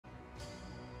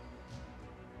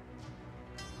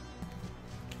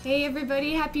Hey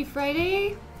everybody, happy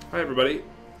Friday. Hi everybody.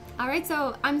 Alright,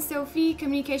 so I'm Sophie,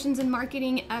 Communications and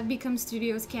Marketing at Bkom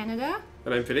Studios Canada.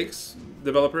 And I'm Felix,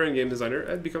 developer and game designer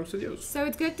at Bkom Studios. So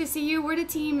it's good to see you. We're the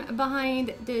team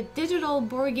behind the digital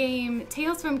board game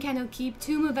Tales from Candlekeep,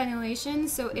 Tomb of Annihilation.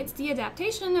 So it's the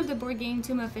adaptation of the board game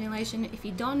Tomb of Annihilation. If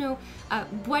you don't know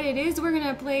what it is, we're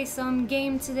gonna play some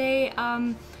game today.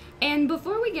 And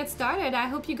before we get started, I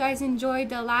hope you guys enjoyed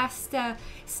the last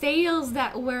sales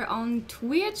that were on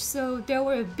Twitch. So there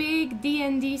were a big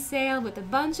D&D sale with a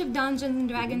bunch of Dungeons and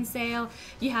Dragons sale.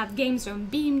 You had games from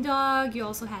Beamdog, you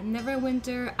also had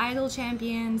Neverwinter, Idle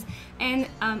Champions, and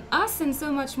us and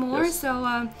so much more. Yes.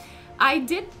 So I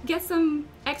did get some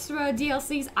extra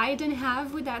DLCs I didn't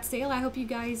have with that sale. I hope you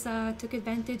guys took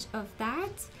advantage of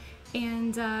that.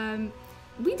 And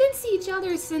we didn't see each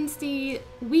other since the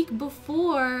week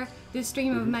before the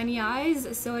stream of Many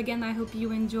Eyes, so again I hope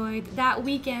you enjoyed that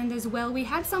weekend as well. We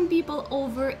had some people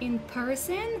over in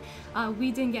person.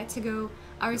 We didn't get to go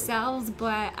ourselves,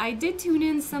 but I did tune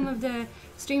in some of the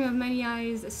stream of Many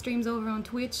Eyes streams over on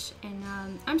Twitch, and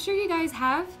I'm sure you guys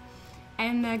have,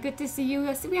 and good to see you.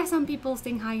 We have some people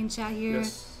saying hi in chat here.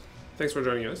 Yes. Thanks for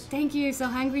joining us. Thank you. So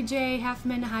Hungry Jay,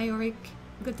 Halfman, hi Oric.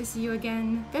 Good to see you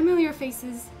again. Familiar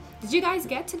faces. Did you guys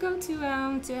get to go to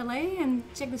LA and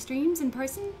check the streams in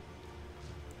person?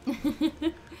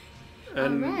 And,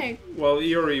 Alright. well,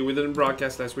 Iori, we didn't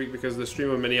broadcast last week because the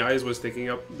stream of Many Eyes was taking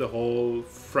up the whole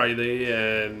Friday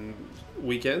and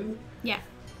weekend. Yeah.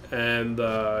 And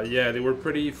yeah, they were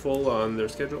pretty full on their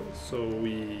schedule, so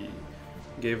we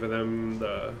gave them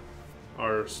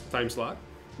our time slot.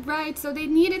 Right, so they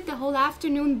needed the whole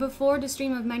afternoon before the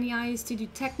stream of Many Eyes to do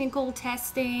technical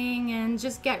testing and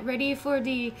just get ready for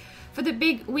the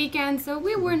big weekend. So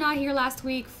we were not here last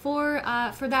week for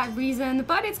that reason,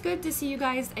 but it's good to see you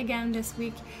guys again this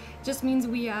week. Just means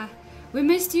we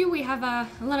missed you. We have a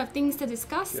lot of things to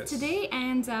discuss today,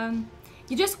 and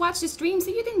you just watched the stream,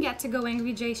 so you didn't get to go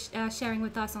Angry Jay sharing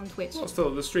with us on Twitch. Well, still,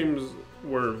 the streams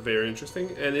were very interesting,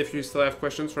 and if you still have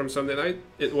questions from Sunday night,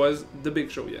 it was the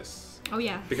big show, yes. Oh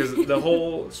yeah. Because the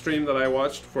whole stream that I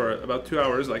watched for about 2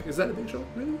 hours, like, is that a big show?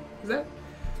 Really? Is that?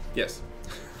 Yes.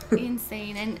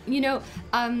 Insane. And you know,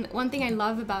 one thing I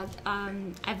love about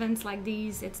events like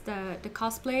these, it's the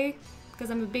cosplay, because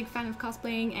I'm a big fan of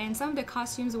cosplaying, and some of the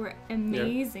costumes were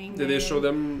amazing. Yeah. Did they show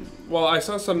them? Well, I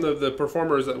saw some of the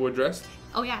performers that were dressed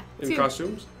in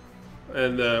costumes.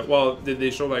 And well, did they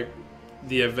show like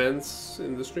the events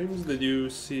in the streams? Did you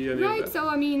see any of that? So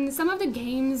I mean, some of the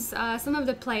games, some of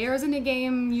the players in the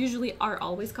game usually are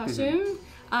always costumed,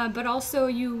 but also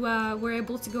you were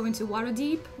able to go into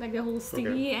Waterdeep, like the whole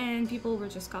city, and people were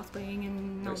just cosplaying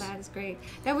and all that is great.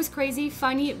 That was crazy,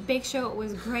 funny, big show, it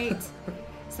was great.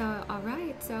 So,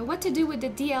 alright, so what to do with the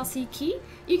DLC key?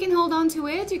 You can hold on to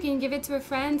it, you can give it to a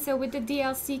friend. So with the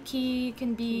DLC key, it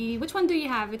can be, which one do you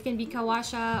have? It can be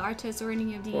Kawasha, Artus, or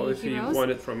any of the heroes. Well, if you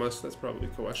want it from us, that's probably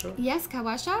Kawasha. Yes,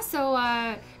 Kawasha. So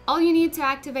all you need to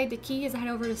activate the key is head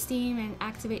over to Steam and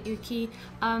activate your key.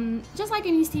 Just like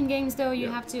any Steam games though, you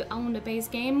have to own the base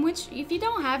game, which if you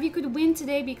don't have, you could win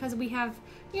today because we have,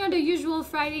 you know, the usual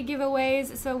Friday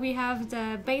giveaways. So we have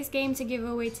the base game to give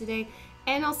away today,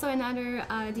 and also another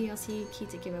DLC key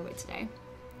to give away today.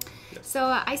 Yes. So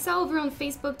I saw over on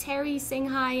Facebook Terry saying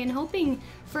hi and hoping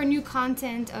for new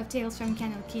content of Tales from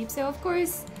Candlekeep. So of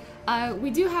course,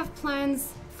 we do have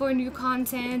plans for new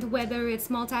content, whether it's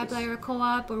multiplayer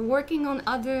co-op or working on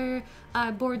other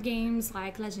board games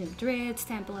like Legend of Drizzt,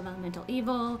 Temple of Elemental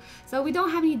Evil. So we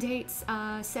don't have any dates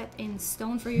set in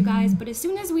stone for you guys, but as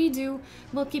soon as we do,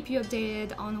 we'll keep you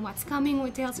updated on what's coming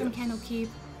with Tales from Candlekeep.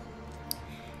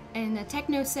 And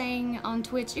Techno saying on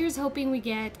Twitch, here's hoping we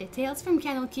get a Tales from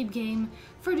Candlekeep game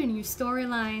for the new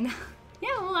storyline.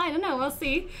 Yeah, well, I don't know, we'll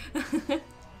see.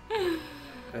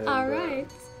 Alright.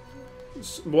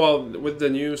 Well, with the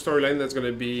new storyline that's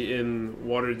going to be in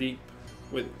Waterdeep,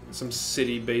 with some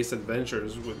city-based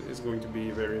adventures, is going to be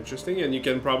very interesting, and you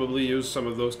can probably use some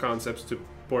of those concepts to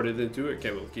port it into a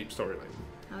Candlekeep storyline.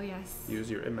 Oh yes. Use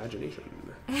your imagination.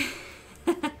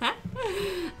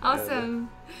 Awesome.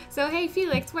 So hey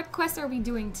Felix, what quest are we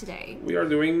doing today? We are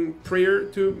doing Prayer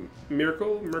to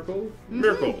Miracle.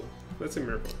 Let's say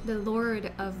Miracle. The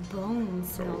Lord of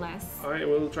Bones, no less. I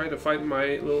will try to find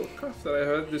my little cough that I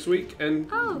had this week and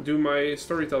do my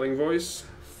storytelling voice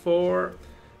for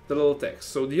the little text.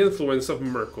 So the influence of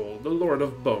Miracle, the Lord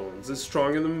of Bones, is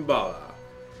strong in Umbala.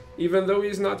 Even though he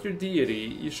is not your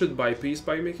deity, you should buy peace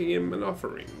by making him an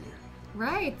offering.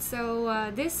 Right,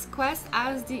 so this quest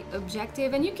has the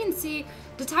objective, and you can see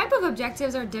the type of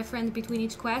objectives are different between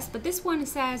each quest, but this one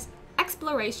says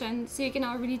exploration, so you can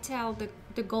already tell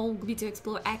the goal will be to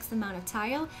explore X amount of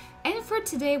tile. And for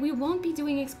today, we won't be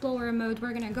doing Explorer mode.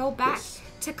 We're gonna go back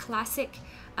to Classic,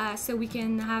 so we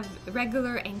can have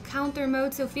regular encounter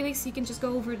mode. So Felix, you can just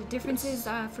go over the differences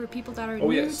for people that are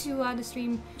new to the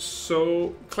stream.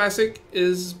 So Classic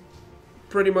is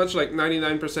pretty much like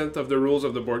 99% of the rules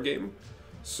of the board game.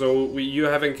 So you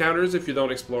have encounters if you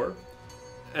don't explore,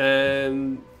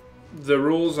 and the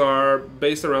rules are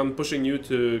based around pushing you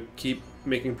to keep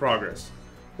making progress.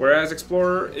 Whereas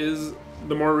Explorer is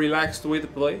the more relaxed way to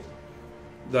play.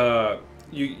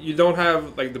 You don't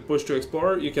have like the push to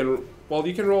explore. You can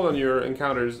roll on your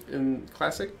encounters in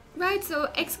Classic. Right, so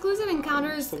exclusive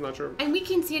encounters, Still not sure. and we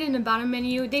can see it in the bottom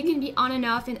menu, they can be on and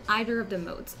off in either of the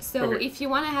modes. So if you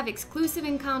want to have exclusive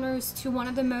encounters to one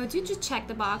of the modes, you just check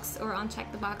the box or uncheck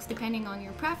the box depending on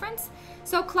your preference.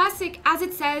 So Classic, as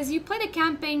it says, you play the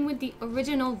campaign with the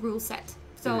original rule set.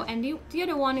 So and the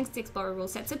other one is the Explorer rule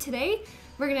set. So today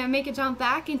we're gonna make a jump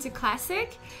back into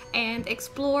Classic and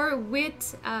explore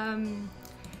with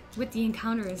the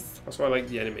encounters. That's why I like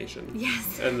the animation.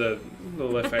 Yes. And the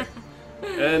little effect.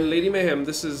 And Lady Mayhem,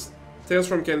 this is Tales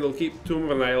from Candlekeep, Tomb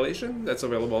of Annihilation. That's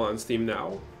available on Steam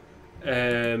now.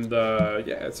 And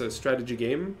yeah, it's a strategy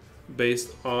game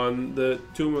based on the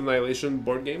Tomb of Annihilation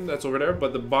board game that's over there.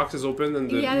 But the box is open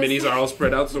and the minis are all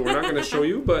spread out, so we're not going to show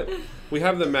you. But we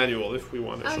have the manual if we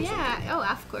want to show something. Oh,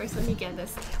 of course. Let me get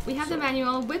this. We have the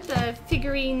manual with the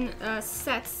figurine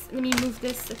sets. Let me move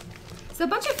this. So a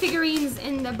bunch of figurines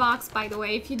in the box, by the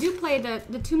way. If you do play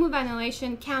the Tomb of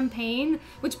Annihilation campaign,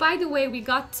 which, by the way, we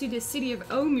got to the city of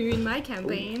Omu in my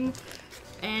campaign,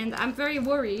 and I'm very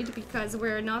worried because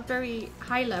we're not very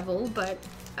high level, but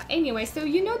anyway, so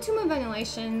you know Tomb of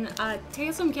Annihilation,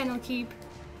 Tales from Candlekeep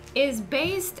is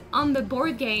based on the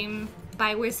board game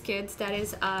by WizKids that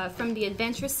is from the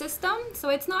Adventure system, so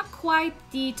it's not quite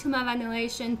the Tomb of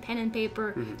Annihilation pen and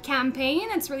paper campaign,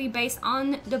 it's really based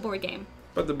on the board game.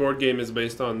 But the board game is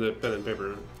based on the pen and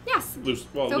paper. Yes. So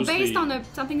loosely, based on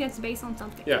something that's based on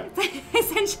something. Yeah.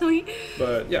 Essentially.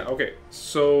 But yeah, okay.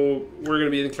 So we're going to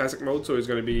be in Classic mode, so it's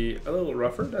going to be a little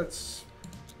rougher. That's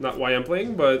not why I'm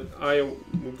playing, but I'm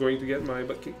going to get my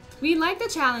butt kicked. We like the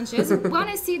challenges. We want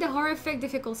to see the horrific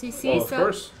difficulty. Well, of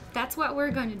course. That's what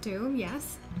we're going to do,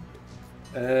 yes.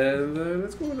 And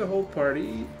let's go with the whole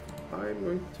party. I'm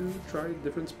going to try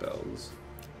different spells.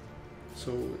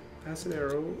 So, as an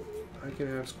arrow, I can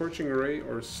have Scorching Ray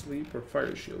or Sleep or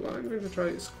Fire Shield. I'm going to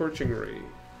try Scorching Ray.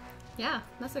 Yeah,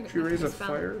 that's a good 3 rays of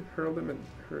fire, hurl them at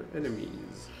her enemies.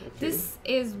 Okay. This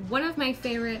is one of my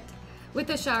favorite with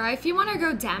the Shara. If you want to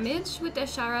go damage with the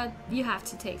Shara, you have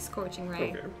to take Scorching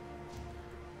Ray. Okay.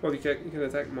 Well, you can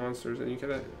attack monsters and you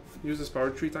can use this power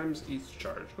 3 times each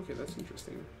charge. Okay, that's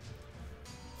interesting.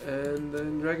 And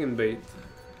then Dragon Bait.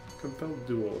 Compel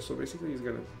Duel. So basically he's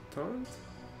gonna taunt.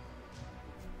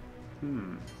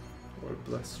 Or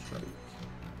Bless Strike.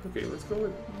 Okay, let's go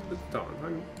with the taunt.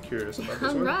 I'm curious about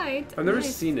this one. Alright. I've never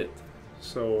seen it,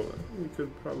 so we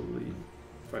could probably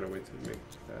find a way to make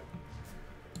that.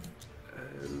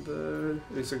 And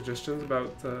any suggestions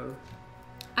about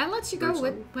I'll let you go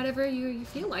with whatever you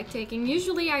feel like taking.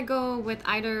 Usually I go with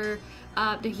either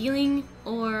the healing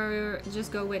or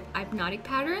just go with Hypnotic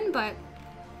Pattern, but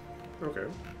okay.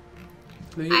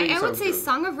 I would say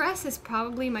Song of Rest is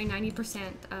probably my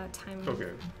 90% time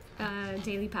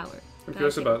daily power. I'm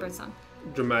curious about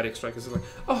Dramatic Strike. It's like,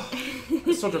 oh,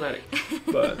 it's so dramatic.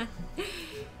 But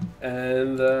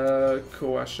and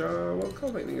Koasha, well,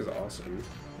 Cold Lightning is awesome.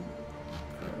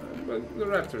 But the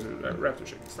Raptor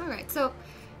Shakes. Alright, so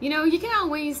you know, you can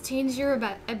always change your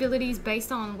abilities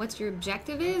based on what your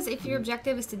objective is. If your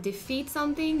objective is to defeat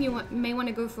something, you may want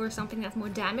to go for something that's more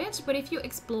damage. But if you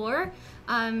explore,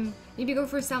 maybe go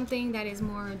for something that is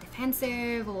more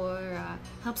defensive or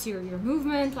helps your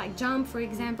movement, like jump, for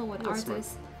example, with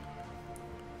Arthas.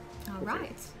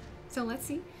 Alright, so let's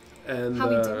see how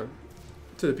we do.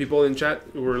 To the people in chat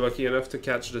who were lucky enough to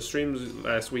catch the streams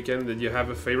last weekend, did you have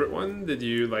a favorite one? Did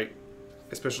you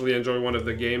especially enjoy one of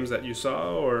the games that you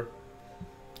saw, or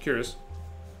curious?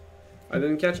 I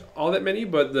didn't catch all that many,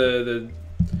 but the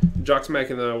Jox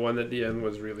Machina one at the end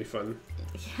was really fun.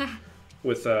 Yeah.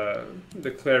 With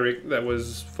the cleric that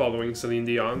was following Celine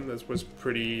Dion, that was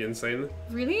pretty insane.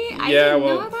 Really? I didn't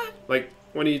know that? Like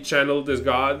when he channeled his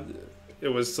god, it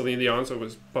was Celine Dion, so it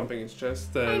was pumping his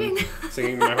chest and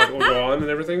singing "My Heart Will Go On" and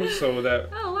everything. So that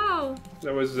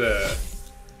that was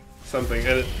something.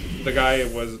 And the guy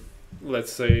was,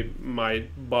 let's say, my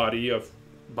body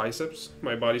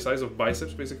size of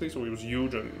biceps, basically. So he was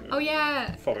huge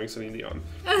and following Celine Dion.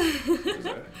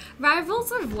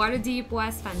 Rivals of Waterdeep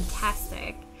was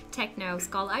fantastic. Techno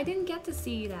Skull. I didn't get to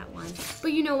see that one,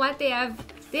 but you know what? They have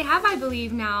They have, I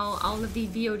believe, now all of the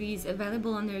VODs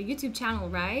available on their YouTube channel,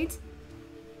 right?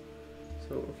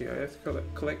 So, okay, I have to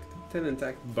collect 10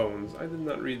 intact bones. I did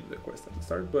not read the quest at the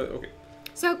start, but okay.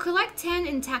 So collect 10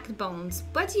 intact bones.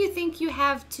 What do you think you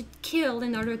have to kill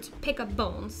in order to pick up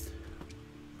bones?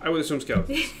 I would assume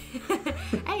skeletons.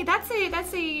 Hey, that's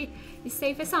a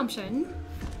safe assumption.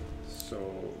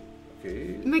 So,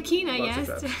 okay. Makina,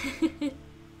 Lots yes.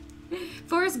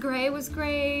 Forest Grey was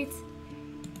great.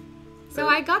 So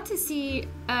I got to see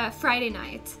Friday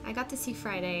night. I got to see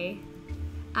Friday.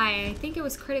 I think it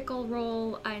was Critical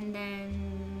Role, and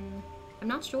then I'm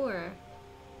not sure.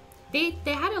 They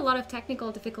had a lot of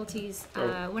technical difficulties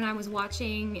when I was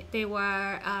watching. They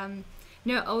were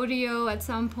no audio at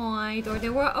some point, or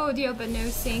there were audio but no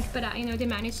sync. But you know, they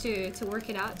managed to work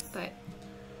it out. But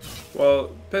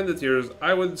well, Pendeteers,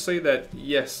 I would say that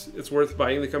yes, it's worth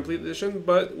buying the complete edition,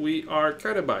 but we are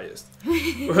kind of biased.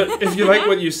 But if you like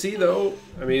what you see, though,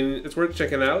 I mean, it's worth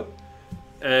checking out.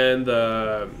 And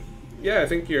yeah, I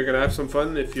think you're gonna have some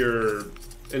fun if you're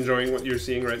enjoying what you're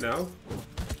seeing right now.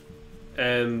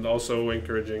 And also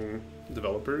encouraging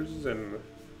developers and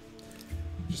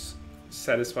just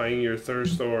satisfying your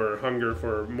thirst or hunger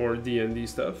for more D&D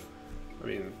stuff. I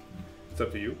mean, it's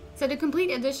up to you. So the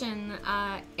complete edition,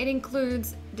 it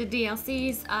includes the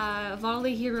DLCs of all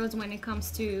the heroes when it comes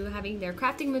to having their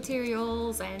crafting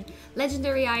materials and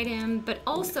legendary item, but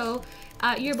also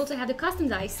you're able to have the custom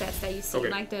die sets that you see,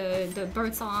 like the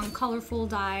birdsong colorful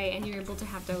die, and you're able to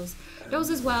have those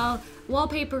as well.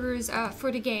 Wallpapers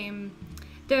for the game.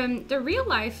 The real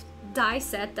life die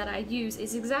set that I use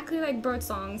is exactly like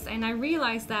birdsong's, and I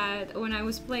realized that when I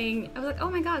was playing, I was like, oh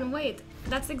my god, wait,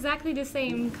 that's exactly the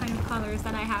same kind of colors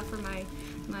that I have for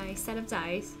my set of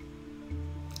dice.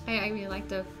 I really like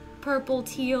the purple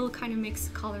teal kind of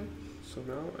mixed color. So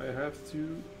now I have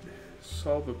to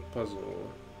solve a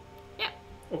puzzle. Yeah.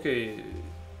 Okay,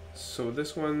 so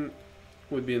this one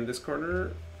would be in this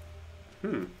corner.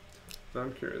 Now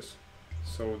I'm curious.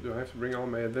 So do I have to bring all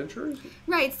my adventurers?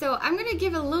 Right, so I'm going to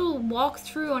give a little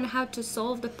walkthrough on how to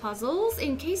solve the puzzles.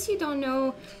 In case you don't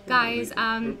know, guys,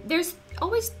 there's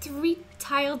always 3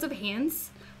 tiles of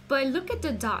hints, but look at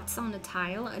the dots on the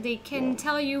tile. They can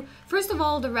tell you, first of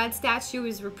all, the red statue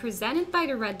is represented by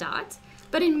the red dot,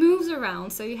 but it moves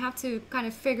around, so you have to kind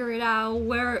of figure it out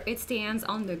where it stands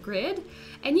on the grid.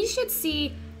 And you should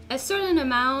see a certain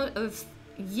amount of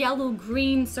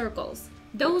yellow-green circles.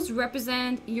 Those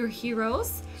represent your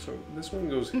heroes. So this one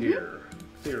goes here,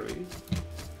 clearly.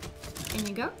 And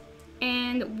you go.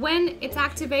 And when it's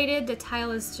activated, the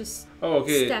tile is just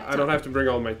okay. stepped I don't up. have to bring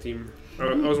all my team.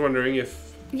 I was wondering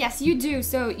if... Yes, you do.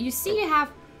 So you see you have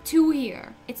 2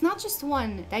 here. It's not just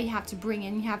one that you have to bring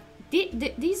in. You have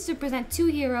these represent 2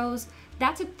 heroes.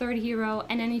 That's a 3rd hero.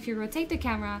 And then if you rotate the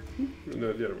camera,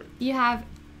 No, the other way. you have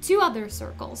 2 other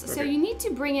circles. Okay. So you need to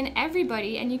bring in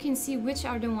everybody, and you can see which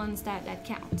are the ones that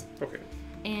count. Okay.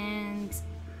 And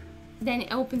then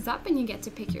it opens up and you get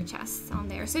to pick your chests on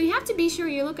there. So you have to be sure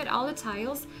you look at all the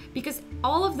tiles, because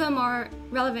all of them are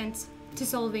relevant to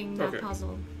solving that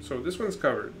puzzle. So this one's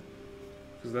covered,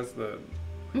 because that's the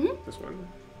this one.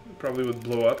 It probably would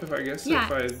blow up if I guess. Yeah.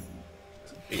 If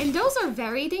I and those are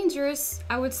very dangerous,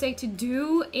 I would say, to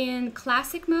do in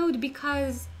classic mode,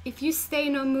 because if you stay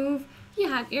no move,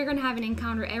 you're gonna have an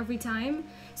encounter every time.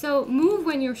 So move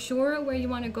when you're sure where you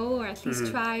want to go, or at least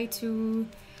try to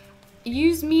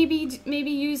use maybe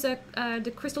use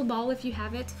the crystal ball if you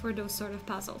have it for those sort of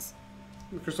puzzles.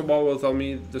 the crystal ball will tell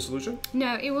me the solution?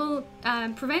 No, it will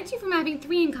prevent you from having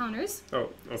 3 encounters. Oh,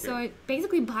 okay. So it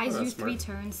basically buys you smart. 3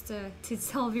 turns to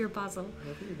solve your puzzle. I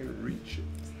don't think you can reach it.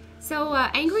 So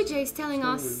Angry Jay's telling So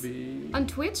it us would be on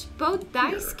Twitch, both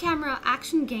dice here. camera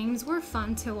action games were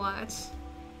fun to watch.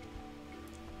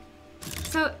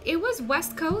 So it was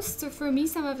West Coast, so for me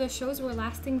some of the shows were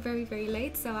lasting very, very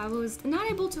late, so I was not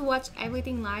able to watch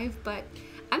everything live, but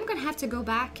I'm gonna have to go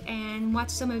back and watch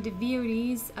some of the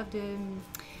VODs of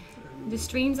the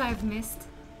streams I've missed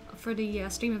for the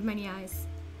Stream of Many Eyes.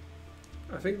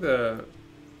 I think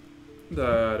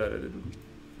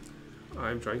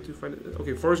I'm trying to find it.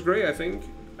 Okay, Forest Grey, I think,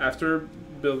 after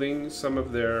building some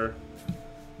of their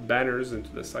banners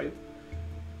into the site,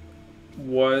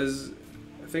 was,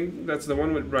 I think that's the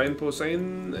one with Ryan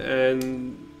Posehn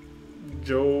and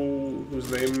Joe, whose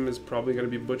name is probably going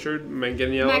to be butchered,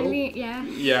 Manganiello. Yeah.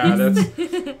 Yeah,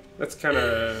 that's kind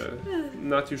of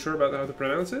not too sure about how to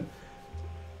pronounce it.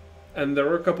 And there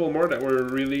were a couple more that were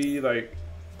really like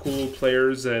cool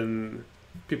players and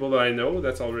people that I know.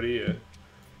 That's already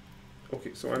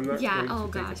okay. So I'm not. Yeah. Going Oh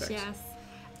to take gosh. attacks. Yes.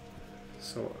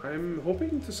 So I'm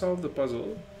hoping to solve the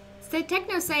puzzle. So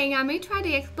Techno saying, I may try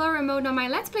the Explorer mode on my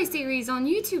Let's Play series on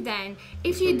YouTube then.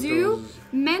 If you do,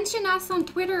 mention us on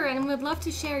Twitter and we'd love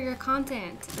to share your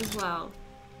content as well.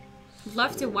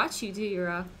 Love to watch you do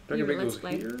your Let's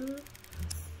Play. Here.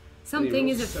 Something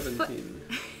is a 17.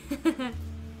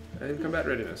 And combat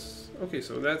readiness. Okay,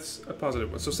 so that's a positive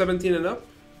one. So 17 and up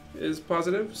is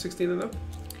positive, 16 and up?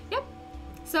 Yep.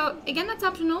 So again, that's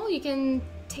optional. You can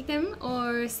take them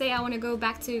or say I want to go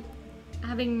back to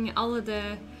having all of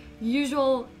the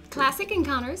usual classic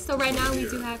encounters. So right now we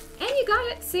do have, and you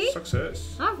got it, see?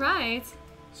 Success. All right.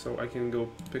 So I can go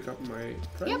pick up my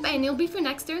prize? Yep, and it'll be for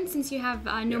next turn since you have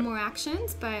no more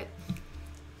actions, but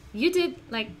you did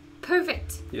like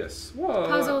perfect. Yes. Well,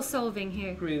 puzzle solving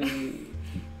here. I mean,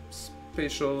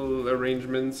 spatial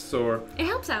arrangements or... It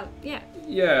helps out, yeah.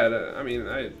 Yeah, I mean,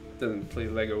 I didn't play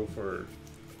Lego for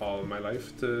all my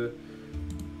life to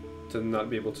not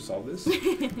be able to solve this.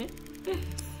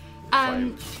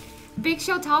 Big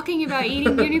Show talking about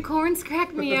eating unicorns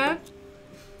cracked me up.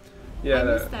 Yeah, I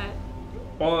missed that.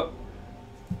 Well,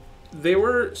 they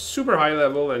were super high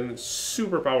level and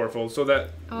super powerful, so that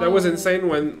was insane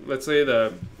when, let's say,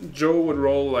 Joe would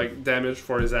roll like damage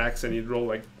for his axe and he'd roll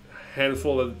like a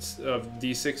handful of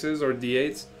d6s or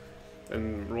d8s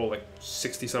and roll like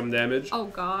 60 some damage. Oh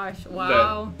gosh,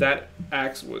 wow. That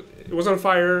axe was on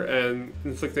fire and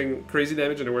inflicting crazy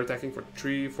damage, and they were attacking for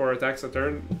 3-4 attacks a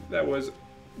turn. That was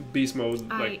beast mode.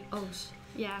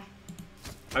 Yeah.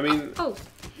 I mean,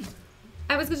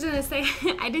 I was just gonna say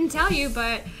I didn't tell you,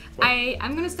 but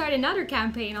I'm gonna start another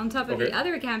campaign on top of the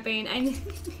other campaign, and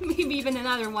maybe even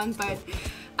another one. But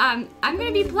I'm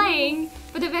gonna be playing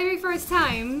for the very first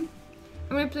time.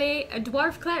 I'm gonna play a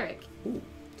dwarf cleric. Ooh.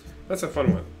 That's a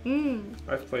fun one.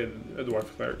 I've played a dwarf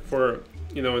cleric for,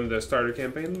 in the starter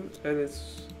campaign, and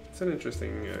it's an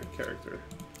interesting character.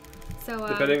 So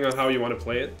depending on how you want to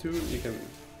play it too, you can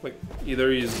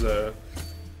either he's like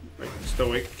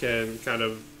stoic and kind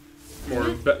of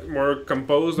more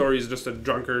composed, or he's just a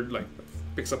drunkard, like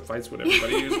picks up fights with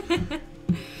everybody.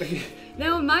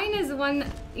 No, mine is one.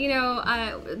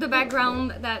 The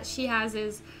background that she has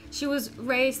is she was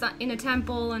raised in a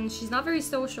temple and she's not very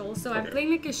social. So I'm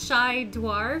playing like a shy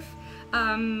dwarf,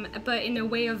 but in a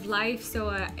way of life. So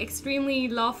extremely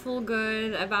lawful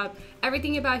good about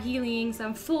everything about healing. So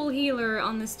I'm full healer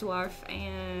on this dwarf,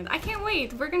 and I can't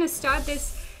wait. We're gonna start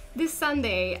this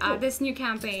Sunday. This new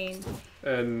campaign.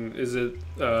 And is it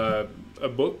a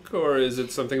book, or is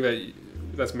it something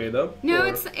that's made up? No,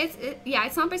 it's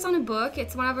not based on a book.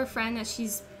 It's one of her friends that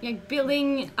she's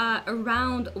building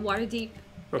around Waterdeep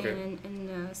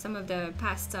and some of the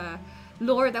past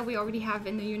lore that we already have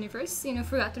in the universe,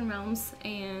 Forgotten Realms.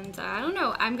 And I don't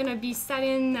know, I'm gonna be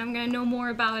I'm gonna know more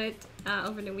about it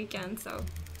over the weekend. So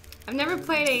I've never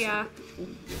played a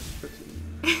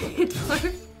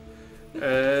dwarf.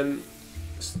 And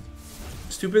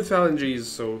stupid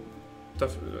phalanges, so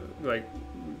tough, like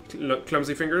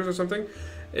clumsy fingers or something,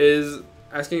 is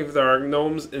asking if there are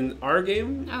gnomes in our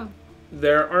game. Oh.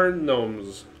 There are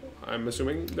gnomes, I'm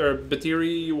assuming. There are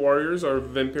Batiri warriors or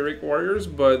vampiric warriors,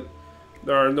 but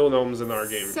there are no gnomes in our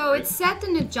game. So it's set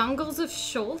in the jungles of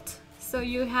Schult. So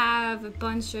you have a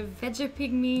bunch of veggie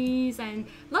pygmies and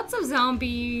lots of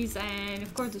zombies and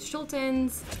of course the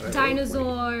Schultens,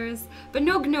 dinosaurs, but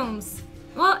no gnomes.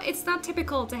 Well, it's not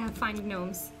typical to find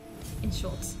gnomes in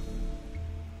Schult.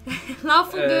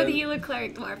 Lawful good healer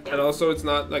cleric dwarf. And also it's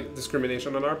not like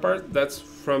discrimination on our part. That's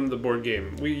from the board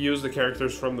game. We used the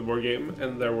characters from the board game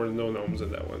and there were no gnomes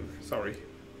in that one. Sorry.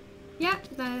 Yeah,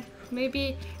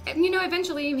 maybe,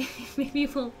 eventually maybe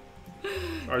we'll...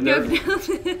 Are there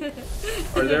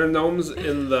gnomes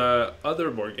in the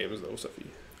other board games though, Sophie?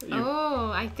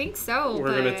 I think so. We're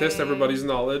going to test everybody's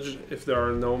knowledge if there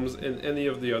are gnomes in any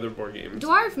of the other board games.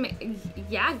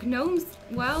 Yeah, gnomes,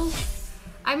 well,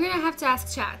 I'm going to have to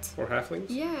ask chat. Or halflings?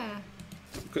 Yeah.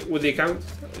 Would they count?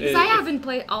 Because I haven't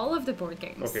played all of the board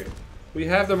games. Okay. We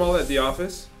have them all at the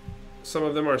office. Some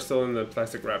of them are still in the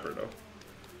plastic wrapper though.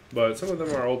 But some of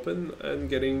them are open and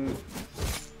getting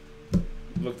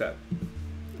looked at.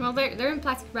 Well, they're in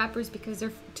plastic wrappers because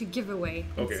they're to give away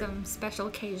on some special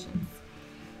occasions.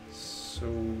 So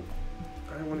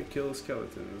I want to kill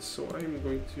skeletons, so I'm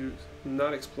going to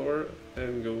not explore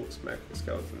and go smack the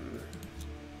skeleton.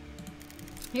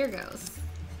 Here goes.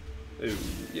 Ooh,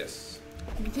 yes.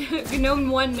 Gnome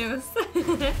one knows.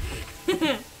 Ooh,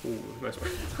 nice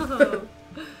one.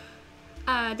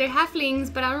 They're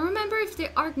halflings, but I don't remember if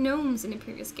there are gnomes in the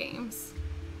previous games.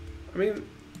 I mean,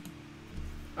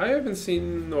 I haven't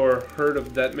seen or heard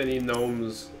of that many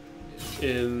gnomes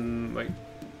in like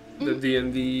the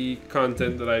D&D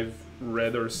content that I've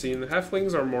read or seen.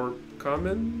 Halflings are more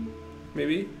common,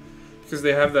 maybe. because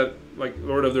they have that like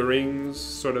Lord of the Rings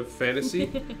sort of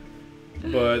fantasy,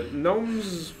 but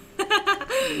gnomes.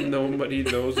 Nobody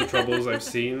knows the troubles I've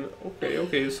seen.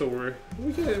 Okay, so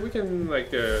we can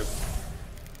like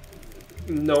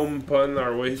gnome pun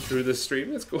our way through the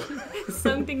stream. Let's go.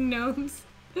 Something gnomes.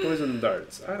 Poison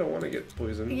darts. I don't want to get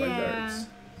poisoned by darts,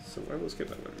 so I will skip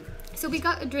that one. So we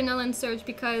got adrenaline surge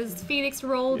because Felix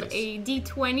rolled a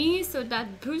d20, so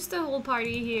that boosts the whole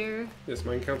party here. Yes,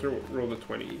 my encounter rolled a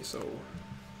 20, so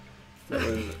that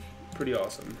was pretty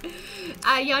awesome.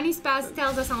 Yanni Spaz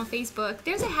tells us on Facebook,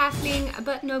 there's a halfling,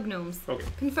 but no gnomes. Okay.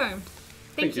 Confirmed.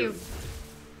 Thank you.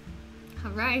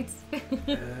 All right.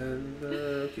 And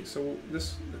okay, so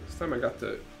this time I got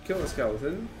to kill a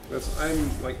skeleton.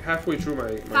 I'm like halfway through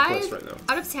my quest right now. 5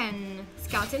 out of 10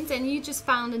 skeletons, and you just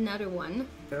found another one.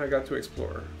 And I got to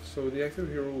explore. So the active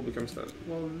hero will become stunned.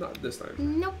 Well, not this time.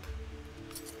 Nope.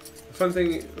 The fun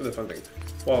thing.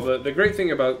 Well, the great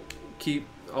thing about keep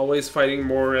always fighting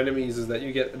more enemies is that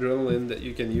you get adrenaline that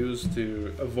you can use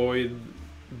to avoid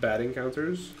bad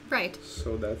encounters. Right.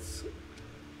 So that's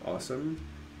awesome.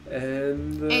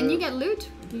 And you get loot.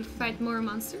 You fight more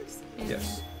monsters. And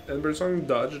yes. And Birdsong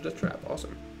dodged the trap.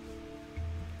 Awesome.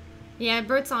 Yeah,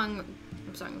 Birdsong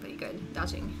pretty good.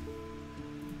 Dodging.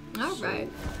 Alright.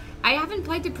 I haven't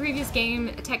played the previous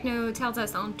game, Techno tells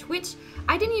us on Twitch.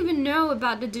 I didn't even know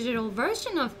about the digital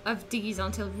version of these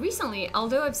until recently,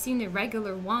 although I've seen the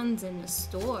regular ones in the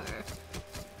store.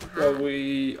 Well,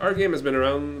 our game has been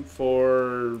around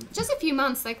for just a few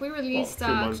months, like we released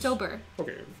October.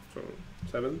 Okay, so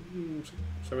 7,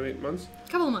 8 months?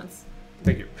 Couple of months.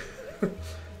 Thank you.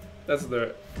 That's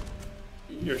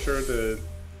you're sure to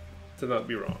not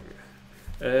be wrong.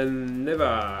 And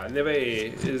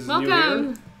Neve is welcome. New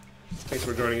here. Thanks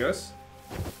for joining us.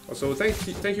 Also,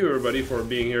 thank you everybody for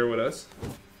being here with us.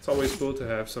 It's always cool to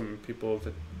have some people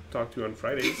to talk to on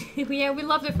Fridays. Yeah, we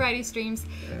love the Friday streams.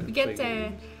 And we get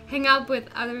to hang out with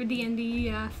other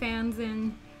D&D fans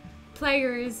and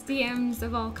players, DMs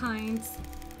of all kinds.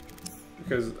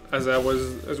 Because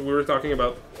as we were talking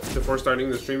about before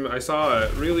starting the stream, I saw a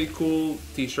really cool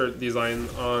t-shirt design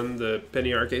on the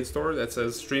Penny Arcade store that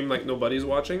says "Stream like nobody's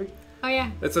watching." Oh yeah.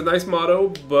 It's a nice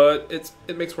motto, but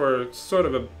it makes for sort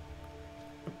of a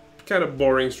kind of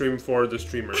boring stream for the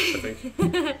streamers, I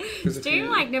think. Stream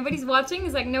like nobody's watching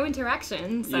is like no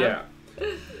interaction. So. Yeah.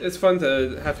 It's fun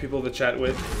to have people to chat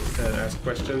with and ask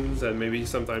questions, and maybe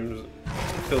sometimes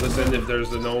fill this in if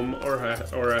there's a gnome or a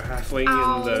halfling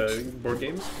in the board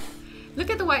games. Look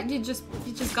at the what you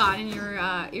just got in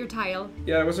your tile.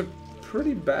 Yeah, it was a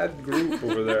pretty bad group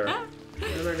over there,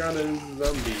 and I got a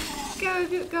zombie.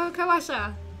 Go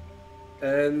Kawasha.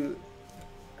 And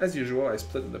as usual, I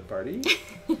split the party.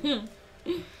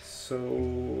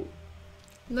 So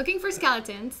looking for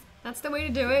skeletons. That's the way to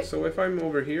do it. So if I'm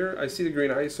over here, I see the green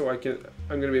eye, so I'm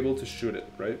gonna be able to shoot it,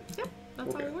 right? Yep,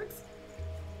 that's how it works.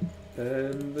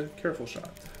 And careful shot.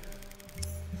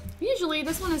 Usually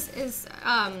this one is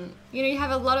you have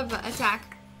a lot of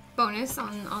attack bonus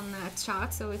on that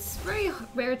shot, so it's very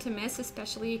rare to miss,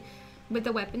 especially with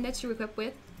the weapon that you equip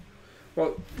with.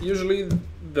 Well, usually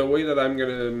the way that I'm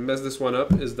gonna mess this one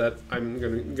up is that I'm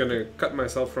gonna cut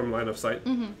myself from line of sight,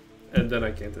 and then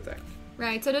I can't attack.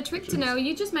 Right, so the trick to know,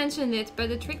 you just mentioned it, but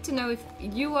the trick to know if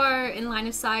you are in line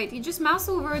of sight, you just mouse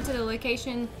over to the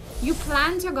location you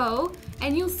plan to go,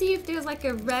 and you'll see if there's like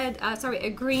a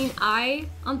green eye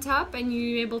on top, and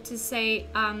you're able to say,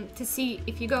 to see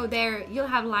if you go there, you'll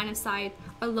have line of sight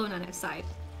or low line of sight.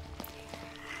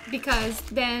 Because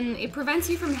then it prevents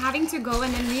you from having to go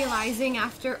and then realizing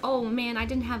after, oh man, I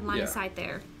didn't have line of sight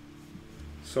there.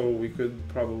 So we could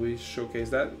probably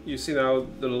showcase that. You see now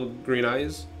the little green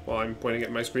eyes? Well, I'm pointing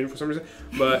at my screen for some reason,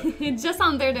 but it's just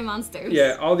under the monsters.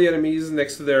 Yeah, all the enemies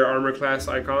next to their armor class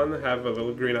icon have a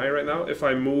little green eye right now. If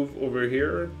I move over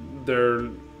here,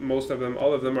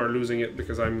 all of them are losing it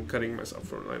because I'm cutting myself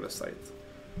from line of sight.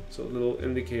 So little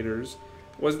indicators.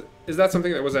 Is that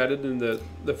something that was added in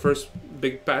the first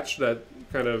big patch, that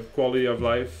kind of quality of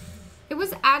life? It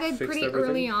was added pretty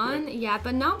early on, yeah,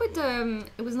 but not with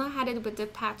it was not added with the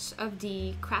patch of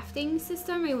the crafting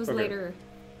system. It was later,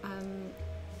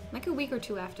 like a week or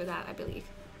two after that, I believe.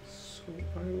 So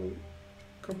I will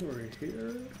come over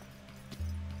here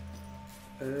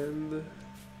and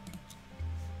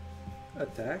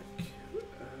attack.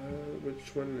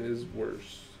 Which one is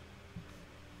worse?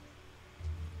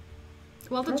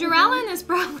 Well, the Duralin is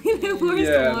probably the worst one.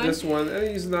 Yeah, this one, and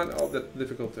he's not all that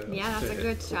difficult to Yeah, that's a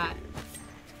good shot.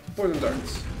 Poison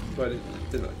darts, but it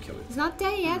did not kill it. He's not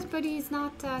dead yet, but he's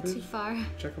not too far.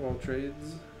 Check of all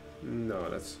trades. No,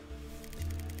 that's...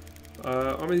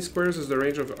 how many squares is the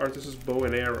range of Arthas's bow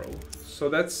and arrow? So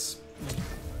that's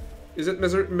Is it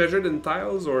measured in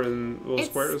tiles or in little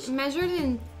squares? It's measured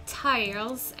in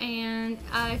tiles, and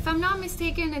if I'm not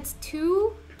mistaken, it's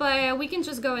 2. But we can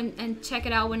just go and check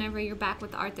it out whenever you're back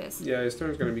with the artist. Yeah, his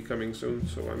turn's gonna be coming soon,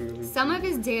 so I'm gonna... Some of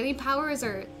his daily powers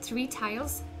are 3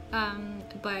 tiles,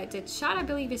 but the shot, I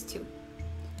believe, is 2.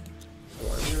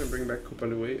 So I'm gonna bring back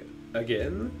Kupalue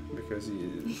again, because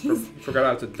he forgot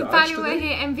how to dodge Kupalue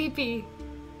today. MVP.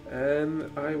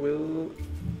 And I will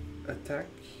attack...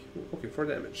 Okay, 4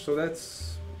 damage. So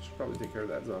that's... Should probably take care of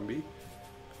that zombie.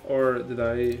 Or did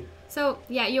I... So,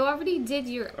 yeah, you already did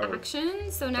your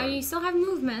action, so now you still have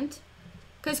movement.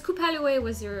 Because Kupalue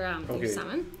was your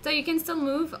summon. So you can still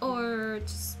move, or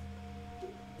just...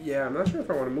 Yeah, I'm not sure if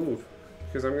I want to move.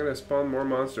 Because I'm going to spawn more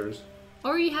monsters.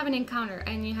 Or you have an encounter,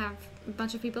 and you have a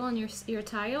bunch of people on your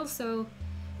tile, so...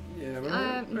 Yeah, but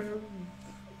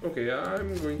okay,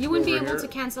 I'm going to You go wouldn't be over able here to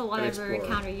cancel whatever explore.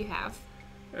 encounter you have.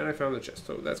 And I found the chest,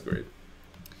 so that's great.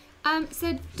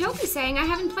 So Dopi's saying, I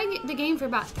haven't played the game for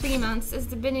about 3 months. Has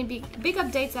there been any big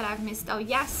updates that I've missed? Oh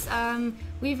yes,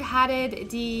 we've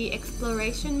added the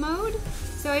exploration mode.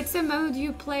 So it's a mode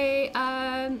you play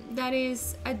that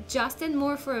is adjusted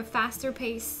more for a faster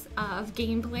pace of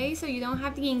gameplay, so you don't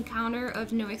have the encounter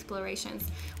of no explorations.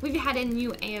 We've added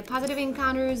new positive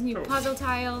encounters, new puzzle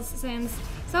tiles since.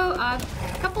 So a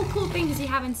couple cool things you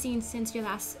haven't seen since you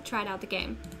last tried out the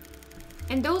game.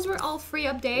 And those were all free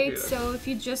updates, so if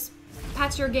you just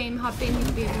patch your game, hop in,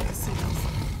 you'll be able to see those.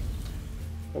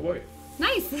 Oh boy.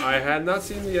 Nice! I had not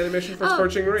seen the animation for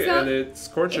Scorching Ray, and it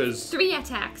scorches. It's 3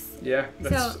 attacks. Yeah,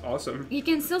 that's awesome. You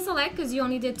can still select, because you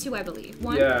only did 2, I believe.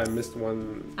 1? Yeah, I missed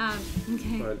 1.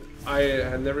 Okay. But I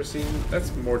had never seen...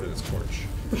 That's more than a scorch.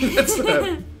 It's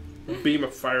a beam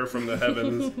of fire from the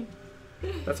heavens.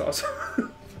 That's awesome.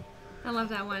 I love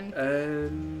that one.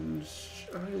 And...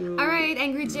 Alright,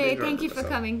 Angry Jay, thank you for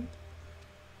coming.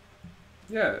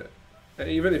 Yeah, and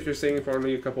even if you're staying for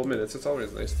only a couple minutes, it's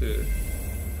always nice to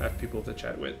have people to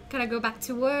chat with. Gotta go back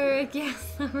to work,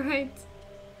 yes, alright.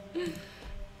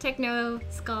 Techno,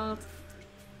 Scald.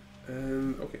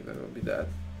 And okay, that'll be that.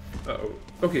 Uh-oh.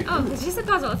 Okay. Oh, it's just a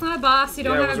puzzle, it's not a boss, you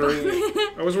don't have a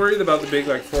boss. I was worried about the big,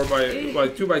 like,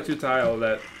 2x2 tile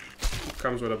that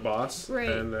comes with a boss, right.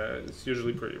 And it's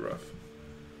usually pretty rough.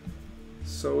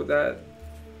 So that...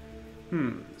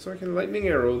 So I can lightning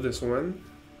arrow this one.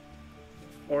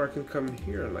 Or I can come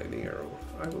here and lightning arrow.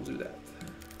 I will do that.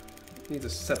 Needs a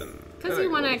 7. Because you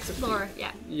want to explore,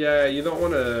 yeah. Yeah, you don't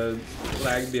want to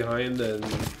lag behind and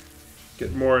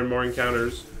get more and more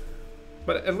encounters.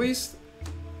 But at least,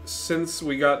 since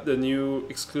we got the new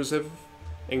exclusive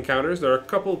encounters, there are a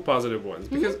couple positive ones.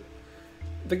 Because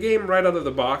the game right out of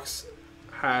the box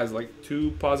has like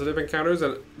 2 positive encounters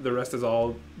and the rest is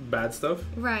all bad stuff.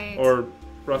 Right. Or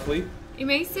roughly. It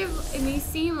may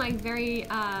seem like very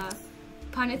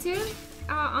punitive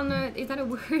on the... Is that a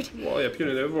word? Well, yeah,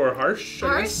 punitive or harsh,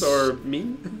 I guess, or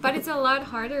mean. But it's a lot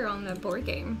harder on the board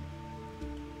game.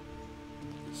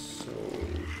 So...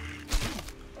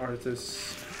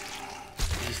 Artis...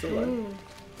 Is he still alive?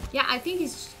 Yeah, I think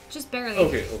he's just barely...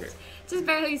 Okay. Just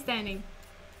barely standing.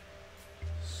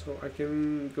 So I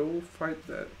can go fight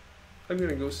that. I'm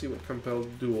gonna go see what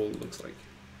Compelled Duel looks like.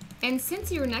 And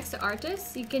since you're next to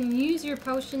Artis, you can use your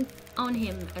potion on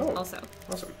him also.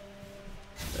 Awesome.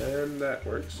 And that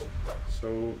works.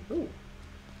 So,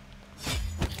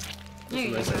 there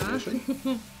you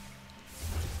go.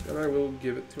 And I will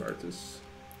give it to Artis.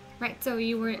 Right, so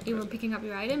you were picking up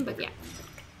your item, but yeah.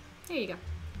 There you go.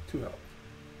 2 health.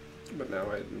 But now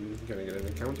I'm gonna get an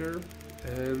encounter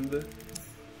and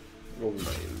golden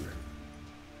mine.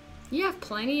 You have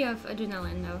plenty of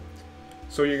adrenaline though.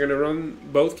 So you're gonna run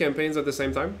both campaigns at the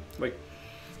same time? Like,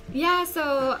 yeah,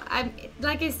 so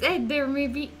like I said, there may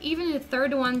be even a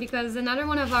third one because another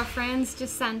one of our friends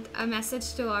just sent a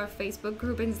message to our Facebook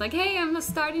group and it's like, hey, I'm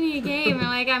starting a game. And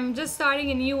like, I'm just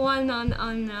starting a new one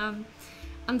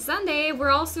on Sunday. We're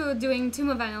also doing Tomb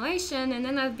of Annihilation, and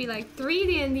then that'd be like 3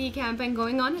 D&D campaign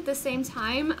going on at the same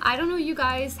time. I don't know, you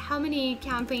guys, how many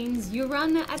campaigns you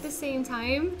run at the same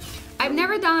time. I've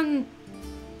never done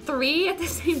 3 at the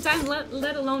same time,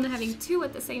 let alone having 2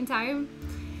 at the same time.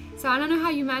 So I don't know how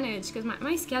you manage, because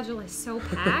my schedule is so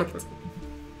packed.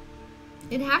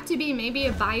 It'd have to be maybe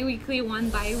a bi-weekly one,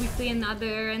 bi-weekly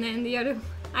another, and then the other...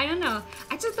 I don't know.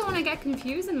 I just don't want to get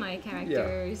confused in my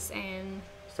characters, and...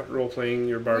 Start role-playing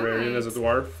your barbarian as a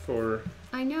dwarf, or...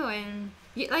 I know, and...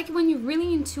 like, when you're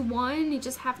really into one, you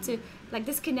just have to, like,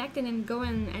 disconnect and then go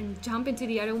and jump into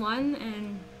the other one,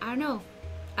 and... I don't know.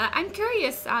 I'm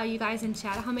curious, you guys in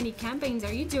chat, how many campaigns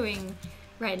are you doing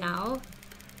right now?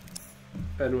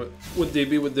 And would they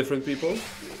be with different people,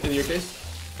 in your case?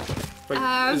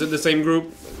 Like, is it the same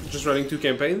group just running 2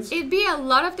 campaigns? It'd be a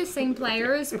lot of the same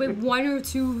players with 1 or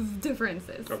 2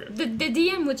 differences. Okay. The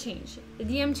DM would change. The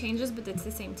DM changes, but it's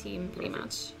the same team pretty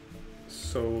much.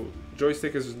 So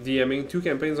Joystick is DMing 2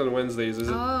 campaigns on Wednesdays. Is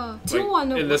it two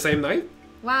on in the same night?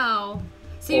 Wow.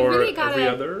 So you or really gotta every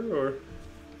other, or?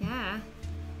 Yeah.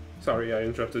 Sorry, I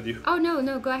interrupted you. Oh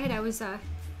no, go ahead. I was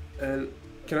And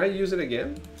can I use it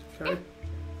again? Can I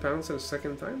pounce it a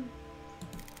second time?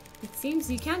 It seems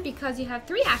you can't because you have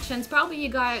 3 actions. Probably you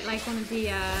got like one of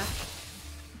the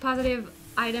positive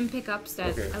item pickups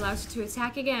that allows you to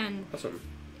attack again. Awesome.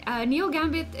 Neo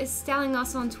Gambit is telling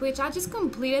us on Twitch, I just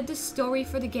completed the story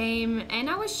for the game and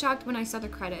I was shocked when I saw the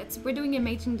credits. We're doing an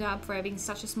amazing job for having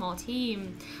such a small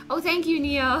team. Oh, thank you,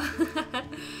 Neo.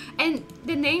 And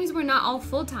the names were not all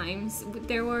full-times.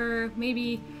 There were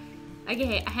maybe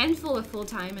a handful of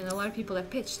full-time and a lot of people that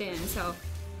pitched in. So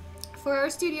for our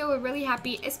studio, we're really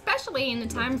happy, especially in the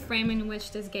time frame in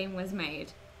which this game was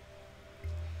made.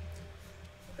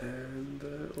 And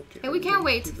and we can't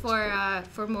wait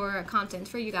for more content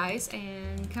for you guys,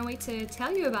 and can't wait to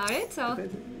tell you about it. So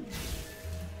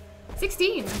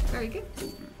 16, very good.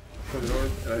 From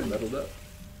north, and I leveled up,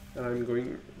 and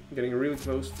I'm getting really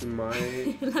close to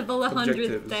my level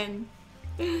 110.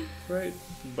 Right,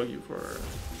 bug you for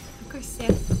of course, yeah.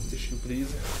 tissue, please.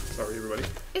 Sorry, everybody.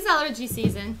 It's allergy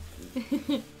season.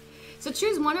 So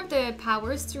choose one of the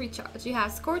powers to recharge. You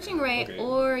have Scorching Ray,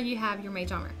 or you have your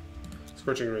Mage Armor.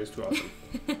 Scorching Ray is too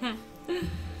awesome.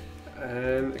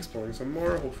 And exploring some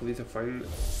more, hopefully to find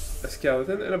a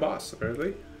skeleton and a boss,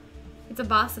 apparently. It's a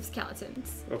boss of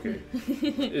skeletons. Okay.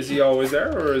 Is he always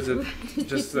there, or is it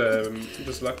just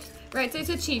luck? Right, so it's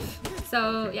a chief.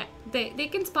 So yeah, they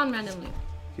can spawn randomly.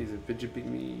 He's a fidget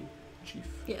pygmy chief.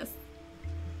 Yes.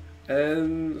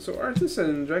 And so Artis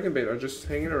and Dragonbait are just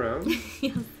hanging around.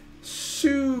 Yeah.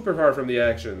 Super far from the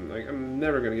action. Like, I'm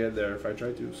never gonna get there if I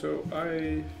try to. So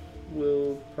I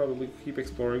will probably keep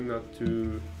exploring, not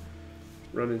to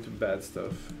run into bad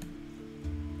stuff.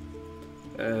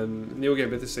 And Neo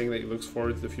Gambit is saying that he looks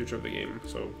forward to the future of the game.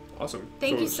 So awesome.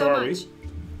 Thank you so much.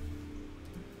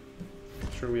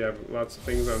 I'm sure we have lots of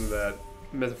things on that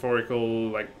metaphorical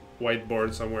like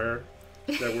whiteboard somewhere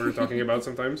that we're talking about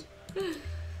sometimes.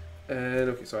 And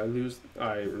okay, so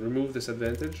I remove this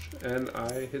advantage and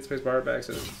I hit spacebar by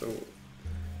accident. So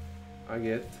I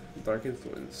get Dark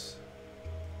Influence.